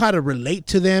kind of relate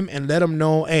to them and let them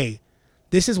know, hey,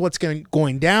 this is what's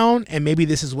going down, and maybe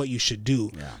this is what you should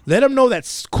do. Yeah. Let them know that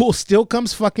school still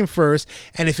comes fucking first,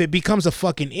 and if it becomes a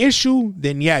fucking issue,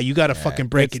 then yeah, you gotta fucking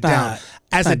break it down.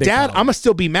 As a dad, I'm gonna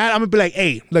still be mad. I'm gonna be like,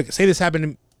 hey, look, say this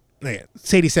happened to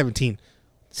Sadie 17.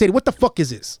 Sadie, what the fuck is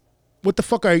this? What the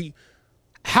fuck are you?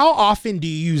 How often do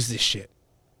you use this shit?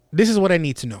 This is what I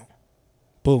need to know.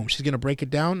 Boom, she's gonna break it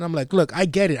down. And I'm like, look, I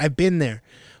get it. I've been there.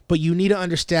 But you need to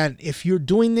understand, if you're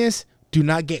doing this, do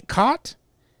not get caught.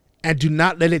 And do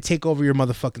not let it take over your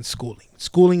motherfucking schooling.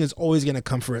 Schooling is always going to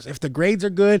come first. If the grades are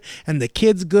good and the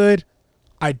kid's good,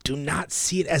 I do not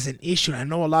see it as an issue. I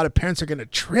know a lot of parents are going to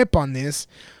trip on this,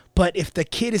 but if the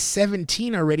kid is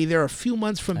 17 already, they're a few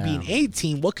months from being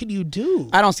 18. What could you do?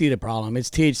 I don't see the problem. It's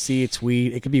THC. It's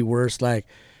weed. It could be worse. Like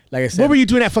I said. What were you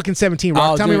doing at fucking 17,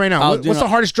 Rock? Tell me right now. What's the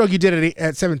hardest drug you did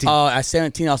at 17? At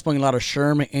 17, I was smoking a lot of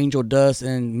Sherman, Angel Dust,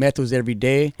 and meth was every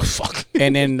day. Fuck.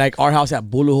 And then, like, our house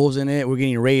had bullet holes in it. We're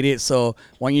getting raided. So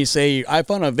when you say, I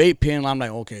found a vape pen, I'm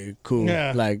like, okay, cool.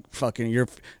 Yeah. Like, fucking,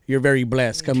 you're very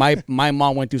blessed. Because my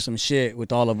mom went through some shit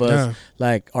with all of us. Yeah.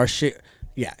 Like, our shit.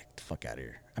 Yeah, get the fuck out of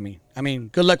here. I mean,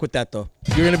 good luck with that, though.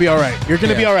 You're going to be all right. You're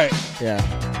going to be all right. Yeah.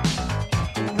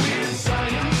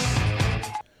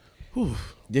 Whew.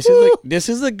 This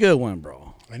is a good one,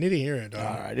 bro. I need to hear it, dog.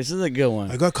 All right, this is a good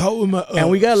one. I got caught with my and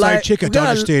we got side chick at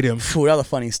Dodger Stadium. Phew, that was a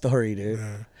funny story, dude.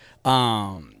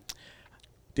 Yeah.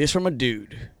 This from a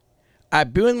dude.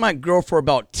 I've been with my girl for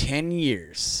about 10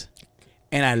 years,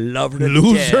 and I love her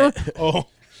to death. Oh.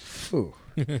 Phew.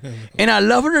 And I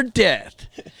love her to death.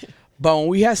 But when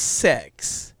we have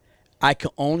sex, I can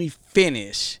only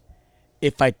finish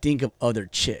if I think of other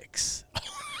chicks.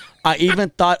 I even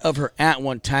thought of her aunt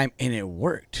one time, and it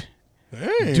worked.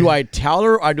 Hey. Do I tell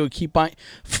her, or do I keep on?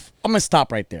 I'm going to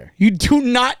stop right there. You do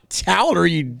not tell her,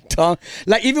 you dumb.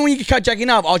 Like, even when you cut jacking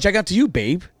off, I'll jack out to you,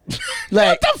 babe.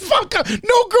 Like, what the fuck?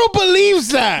 No girl believes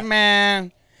that.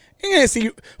 Man. Who are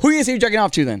you going to see you jacking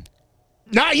off to then?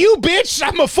 Not you, bitch.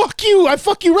 I'm a fuck you. I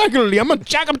fuck you regularly. I'm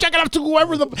jacking off to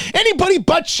whoever anybody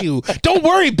but you. Don't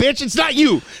worry, bitch. It's not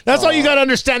you. That's all you gotta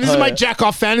understand. This is my jack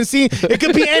off fantasy. It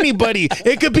could be anybody.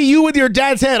 It could be you with your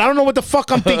dad's head. I don't know what the fuck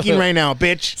I'm thinking right now,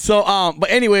 bitch. So, but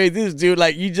anyway, this dude,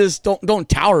 like, you just don't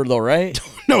tell her though, right?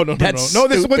 No.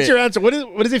 What's your answer? What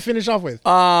does it finish off with?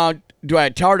 Do I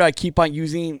tell her that I keep on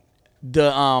using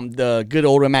the good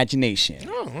old imagination?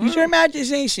 Use your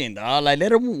imagination, dog. Like,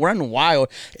 let her run wild.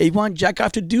 If you want to jack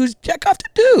off to dudes, jack off to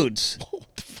dudes.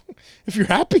 If you're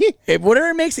happy, if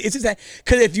whatever makes it, it's just that.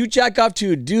 Because if you jack off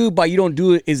to a dude but you don't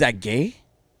do it, is that gay?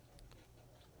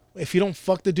 If you don't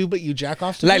fuck the dude but you jack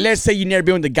off to like, him? let's say you never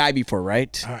been with the guy before,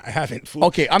 right? I haven't. Fool.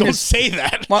 Okay, don't say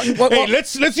that. Hey,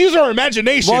 let's use our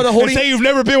imagination and say you've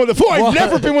never been with the fool. I've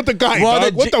never been with the guy.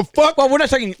 Dog. What the fuck? Well,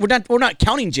 we're not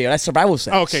counting jail. That's survival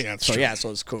sex. Okay, that's true. Yeah,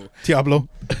 so it's cool. Diablo.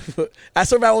 That's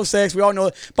survival sex. We all know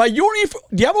it. But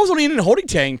Diablo's only in a holding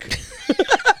tank.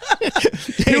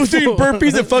 He was doing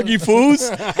burpees and fucking fools.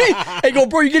 Hey, go,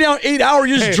 bro, you get out 8 hours,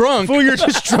 you're just drunk. Fool, you're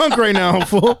just drunk right now,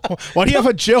 fool. Why do you have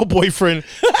a jail boyfriend?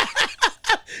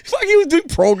 Fuck, he was doing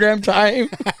program time,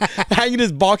 hanging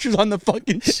his boxers on the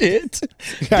fucking shit.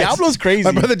 Diablo's crazy.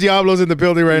 My brother Diablo's in the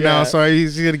building right now, so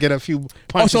he's gonna get a few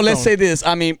punches. So let's say this.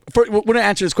 I mean, we're gonna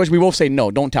answer this question. We both say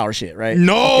no. Don't tell her shit, right?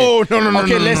 No.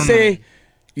 Okay, let's say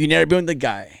you never been with the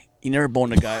guy. You never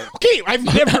boned a guy. Okay, I've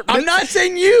never. I'm not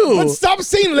saying you. But stop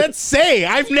saying let's say.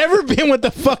 I've never been with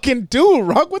the fucking dude,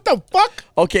 Rock. What the fuck?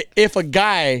 Okay, if a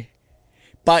guy,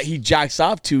 but he jacks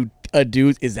off to a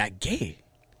dude, is that gay?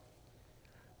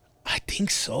 I think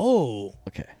so.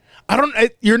 Okay.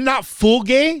 You're not full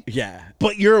gay. Yeah.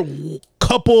 But you're a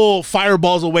couple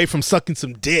fireballs away from sucking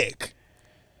some dick.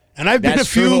 And I've been That's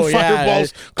a few true, yeah.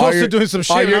 fireballs Are close to you- doing some are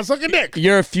shit. And you- I was sucking dick.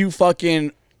 You're a few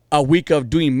fucking a week of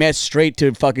doing meth straight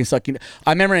to fucking sucking.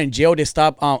 I remember in jail they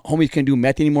stopped. Homies can't do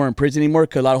meth anymore in prison anymore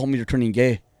because a lot of homies are turning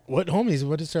gay. What homies?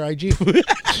 What is their IG?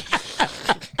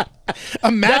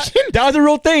 Imagine. That was a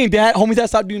real thing. They had homies that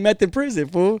stopped doing meth in prison,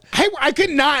 fool. I could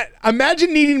not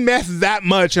imagine needing meth that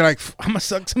much. And like, I'm gonna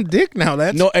suck some dick now.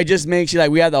 That's No, it just makes you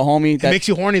like we had the homie that makes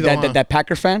you horny though, huh? that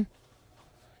Packer fan.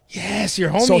 yes, your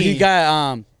homie. So he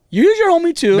got you use your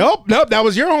homie too. Nope. That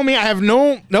was your homie. I have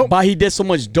nope. But he did so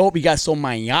much dope. He got so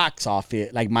maniacs off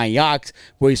it, like maniacs,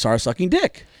 where he started sucking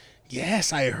dick.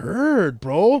 Yes, I heard,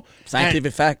 bro.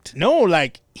 Scientific fact. No,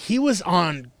 like he was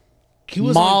on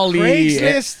Molly. on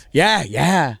Craigslist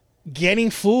Yeah. getting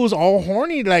fools all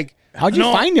horny. Like, How'd you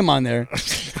no, find him on there?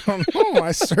 I don't know.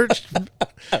 I searched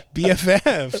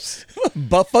BFFs.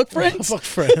 Butt fuck friends. Fuck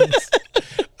friends.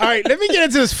 All right, let me get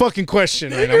into this fucking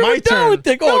question right now. You're My done turn. with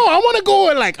it. Go No, on. I want to go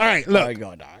and like, all right, look. Oh my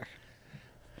God, dog.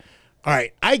 All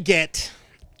right, I get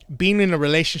being in a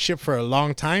relationship for a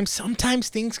long time. Sometimes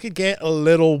things could get a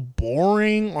little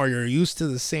boring or you're used to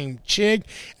the same chick.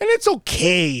 And it's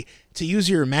okay to use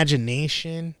your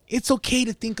imagination. It's okay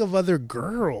to think of other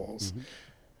girls.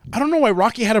 I don't know why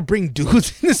Rocky had to bring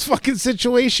dudes in this fucking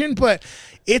situation, but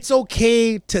it's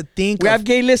okay to think We of have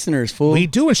gay listeners, fool. we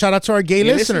do, and shout out to our gay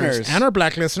Gay listeners, listeners. and our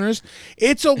black listeners.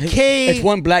 It's okay. It's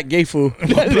one black gay fool.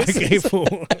 black gay fool.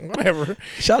 Whatever.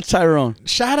 Shout out to Tyrone.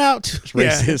 Shout out to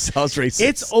Racist. I was racist.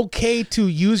 It's okay to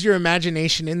use your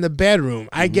imagination in the bedroom.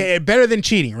 I get it, better than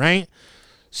cheating, right?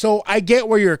 So I get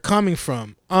where you're coming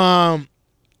from.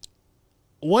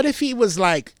 What if he was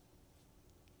like,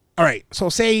 all right, so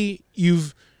say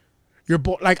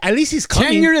like at least he's coming.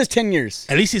 10 years is 10 years.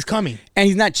 At least he's coming. And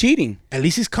he's not cheating. At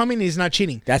least he's coming and he's not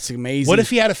cheating. That's amazing. What if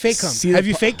he had a fake cum? See Have the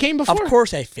you po- fake came before? Of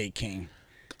course I fake came.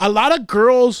 A lot of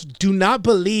girls do not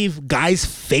believe guys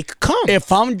fake cum.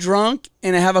 If I'm drunk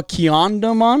and I have a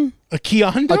condom on, A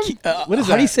condom? What is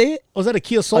how that? do you say it? Was that a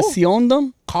Kia Soul? a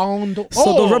condom? Condom.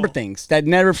 So those rubber things that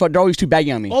never, they're always too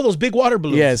baggy on me. Oh, those big water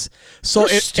balloons. Yes. So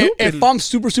They're stupid. if I'm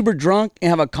super drunk and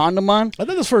have a condom on, I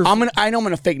thought those for. I know I'm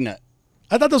gonna fake nut.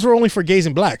 I thought those were only for gays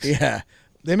and blacks. Yeah.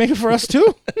 They make it for us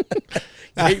too.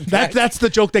 That's the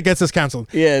joke that gets us canceled.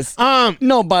 Yes.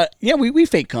 No, but yeah, we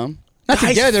fake cum. Not Guys-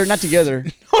 together. Not together.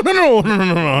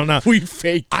 No. We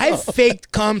fake. I've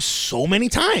faked cum so many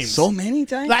times. so many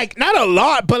times. Like not a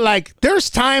lot, but like there's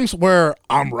times where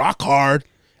I'm rock hard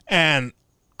and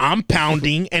I'm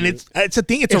pounding, and it's a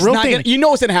thing. It's a real not thing. gonna- you know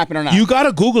what's gonna happen or not? You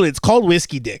gotta Google it. It's called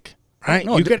whiskey dick. Right?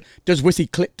 no, you could. there's whiskey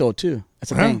clit though too.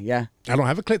 That's a Huh? thing. Yeah. I don't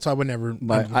have a clit, so I would never.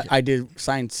 But I did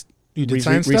science. you did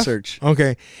science stuff? research.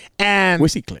 Okay, and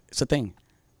Whiskey clit. It's a thing.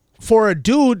 for a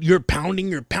dude, you're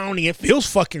pounding. It feels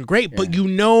fucking great, but you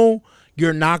know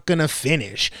you're not gonna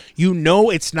finish. You know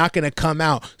it's not gonna come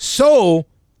out. So,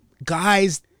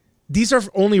 guys, these are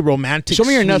only romantic. Show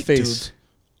me your sweet nut face. dudes.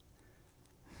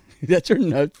 That's your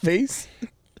nut face.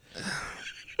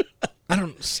 I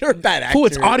don't. You're a bad actor. Cool,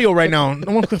 it's audio right now.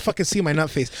 No one can fucking see my nut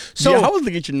face. So, So I was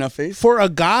looking at your nut face. for a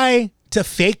guy to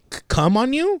fake come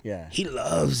on you, Yeah. he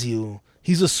loves you.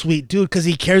 He's a sweet dude because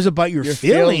he cares about your, Your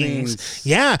feelings. feelings.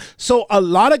 Yeah. So a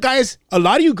lot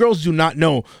of you girls do not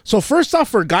know. So first off,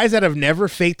 for guys that have never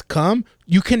faked cum,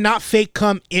 you cannot fake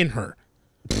cum in her.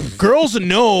 Girls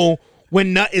know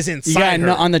when nut is You inside got a her.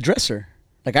 nut on the dresser,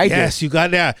 like I Yes, did. you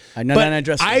got that. I know But that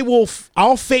dresser.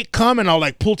 I'll fake cum and I'll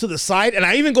like pull to the side and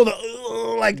I even go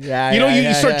like Yeah, you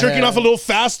yeah, start yeah, jerking yeah. off a little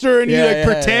faster and you Yeah, like yeah,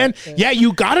 pretend. Yeah,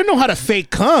 you gotta know how to fake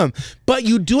cum, but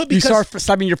you do it You because start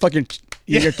slapping your fucking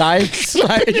your thigh,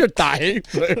 slap your thigh.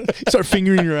 start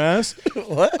fingering your ass.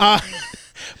 What?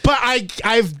 But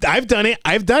I've done it.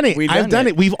 I've done it. We've I've done done it.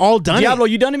 it. We've all done Diablo,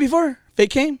 it. you done it before? Fake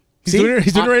came. He's doing it.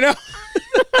 He's doing it right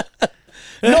now.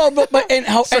 No, but and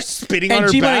how Start spitting on and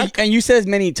her Gina, back. And you said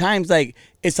many times like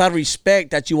it's out of respect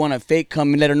that you want to fake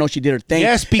come and let her know she did her thing.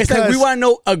 Yes, it's like we because- want to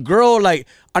know a girl like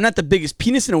I'm not the biggest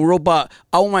penis in the world, but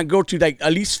I want my girl to like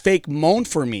at least fake moan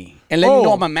for me and let me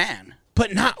know I'm a man.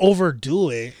 But not overdo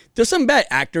it. There's some bad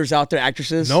actors out there,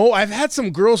 actresses. No, I've had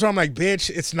some girls where I'm like, bitch,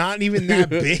 it's not even that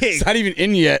big. It's not even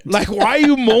in yet. Like, why are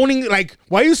you moaning? Like,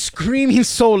 why are you screaming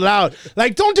so loud?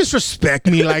 Like, don't disrespect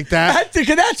me like that.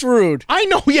 That's rude. I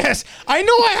know, yes. I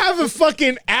know I have a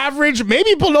fucking average,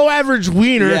 maybe below average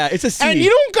wiener. Yeah, it's a C. And you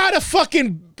don't gotta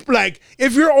fucking, like,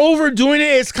 if you're overdoing it,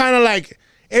 it's kind of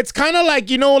like,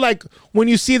 you know, like when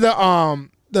you see the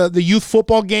the youth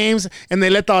football games and they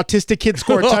let the autistic kid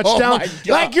score a touchdown. my God.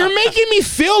 Like, you're making me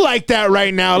feel like that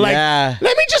right now. Like, Yeah.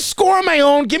 let me just score on my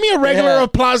own. Give me a regular Yeah.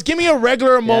 applause. Give me a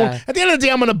regular moan. Yeah. At the end of the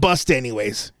day, I'm gonna bust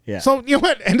anyways. Yeah. So you know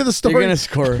what? End of the story. You're gonna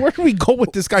score. Where do we go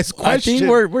with this guy's I question? think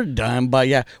we're done, but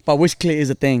yeah, but whiskey is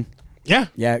a thing. yeah.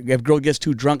 Yeah, if girl gets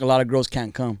too drunk, a lot of girls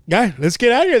can't come. Yeah. Let's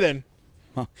get out of here then.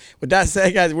 With that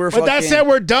said, guys, With that said,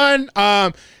 we're done.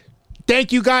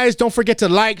 Thank you guys. Don't forget to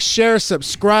like, share,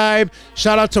 subscribe.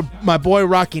 Shout out to my boy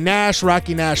Rocky Nash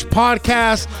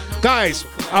Podcast. Guys,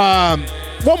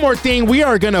 one more thing. We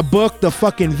are going to book the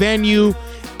fucking venue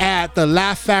at the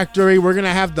Laugh Factory. We're going to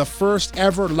have the first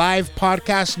ever live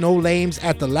podcast, No Lames,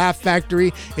 at the Laugh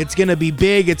Factory. It's going to be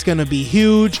big. It's going to be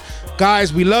huge.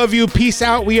 Guys, we love you. Peace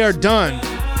out. We are done.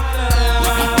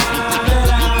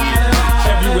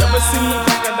 Have you ever seen a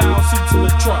crocodile sit to the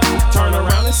truck? Turn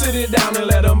around and sit it down and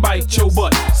let them bite your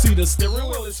butt. See the steering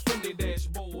wheel is spinning dash.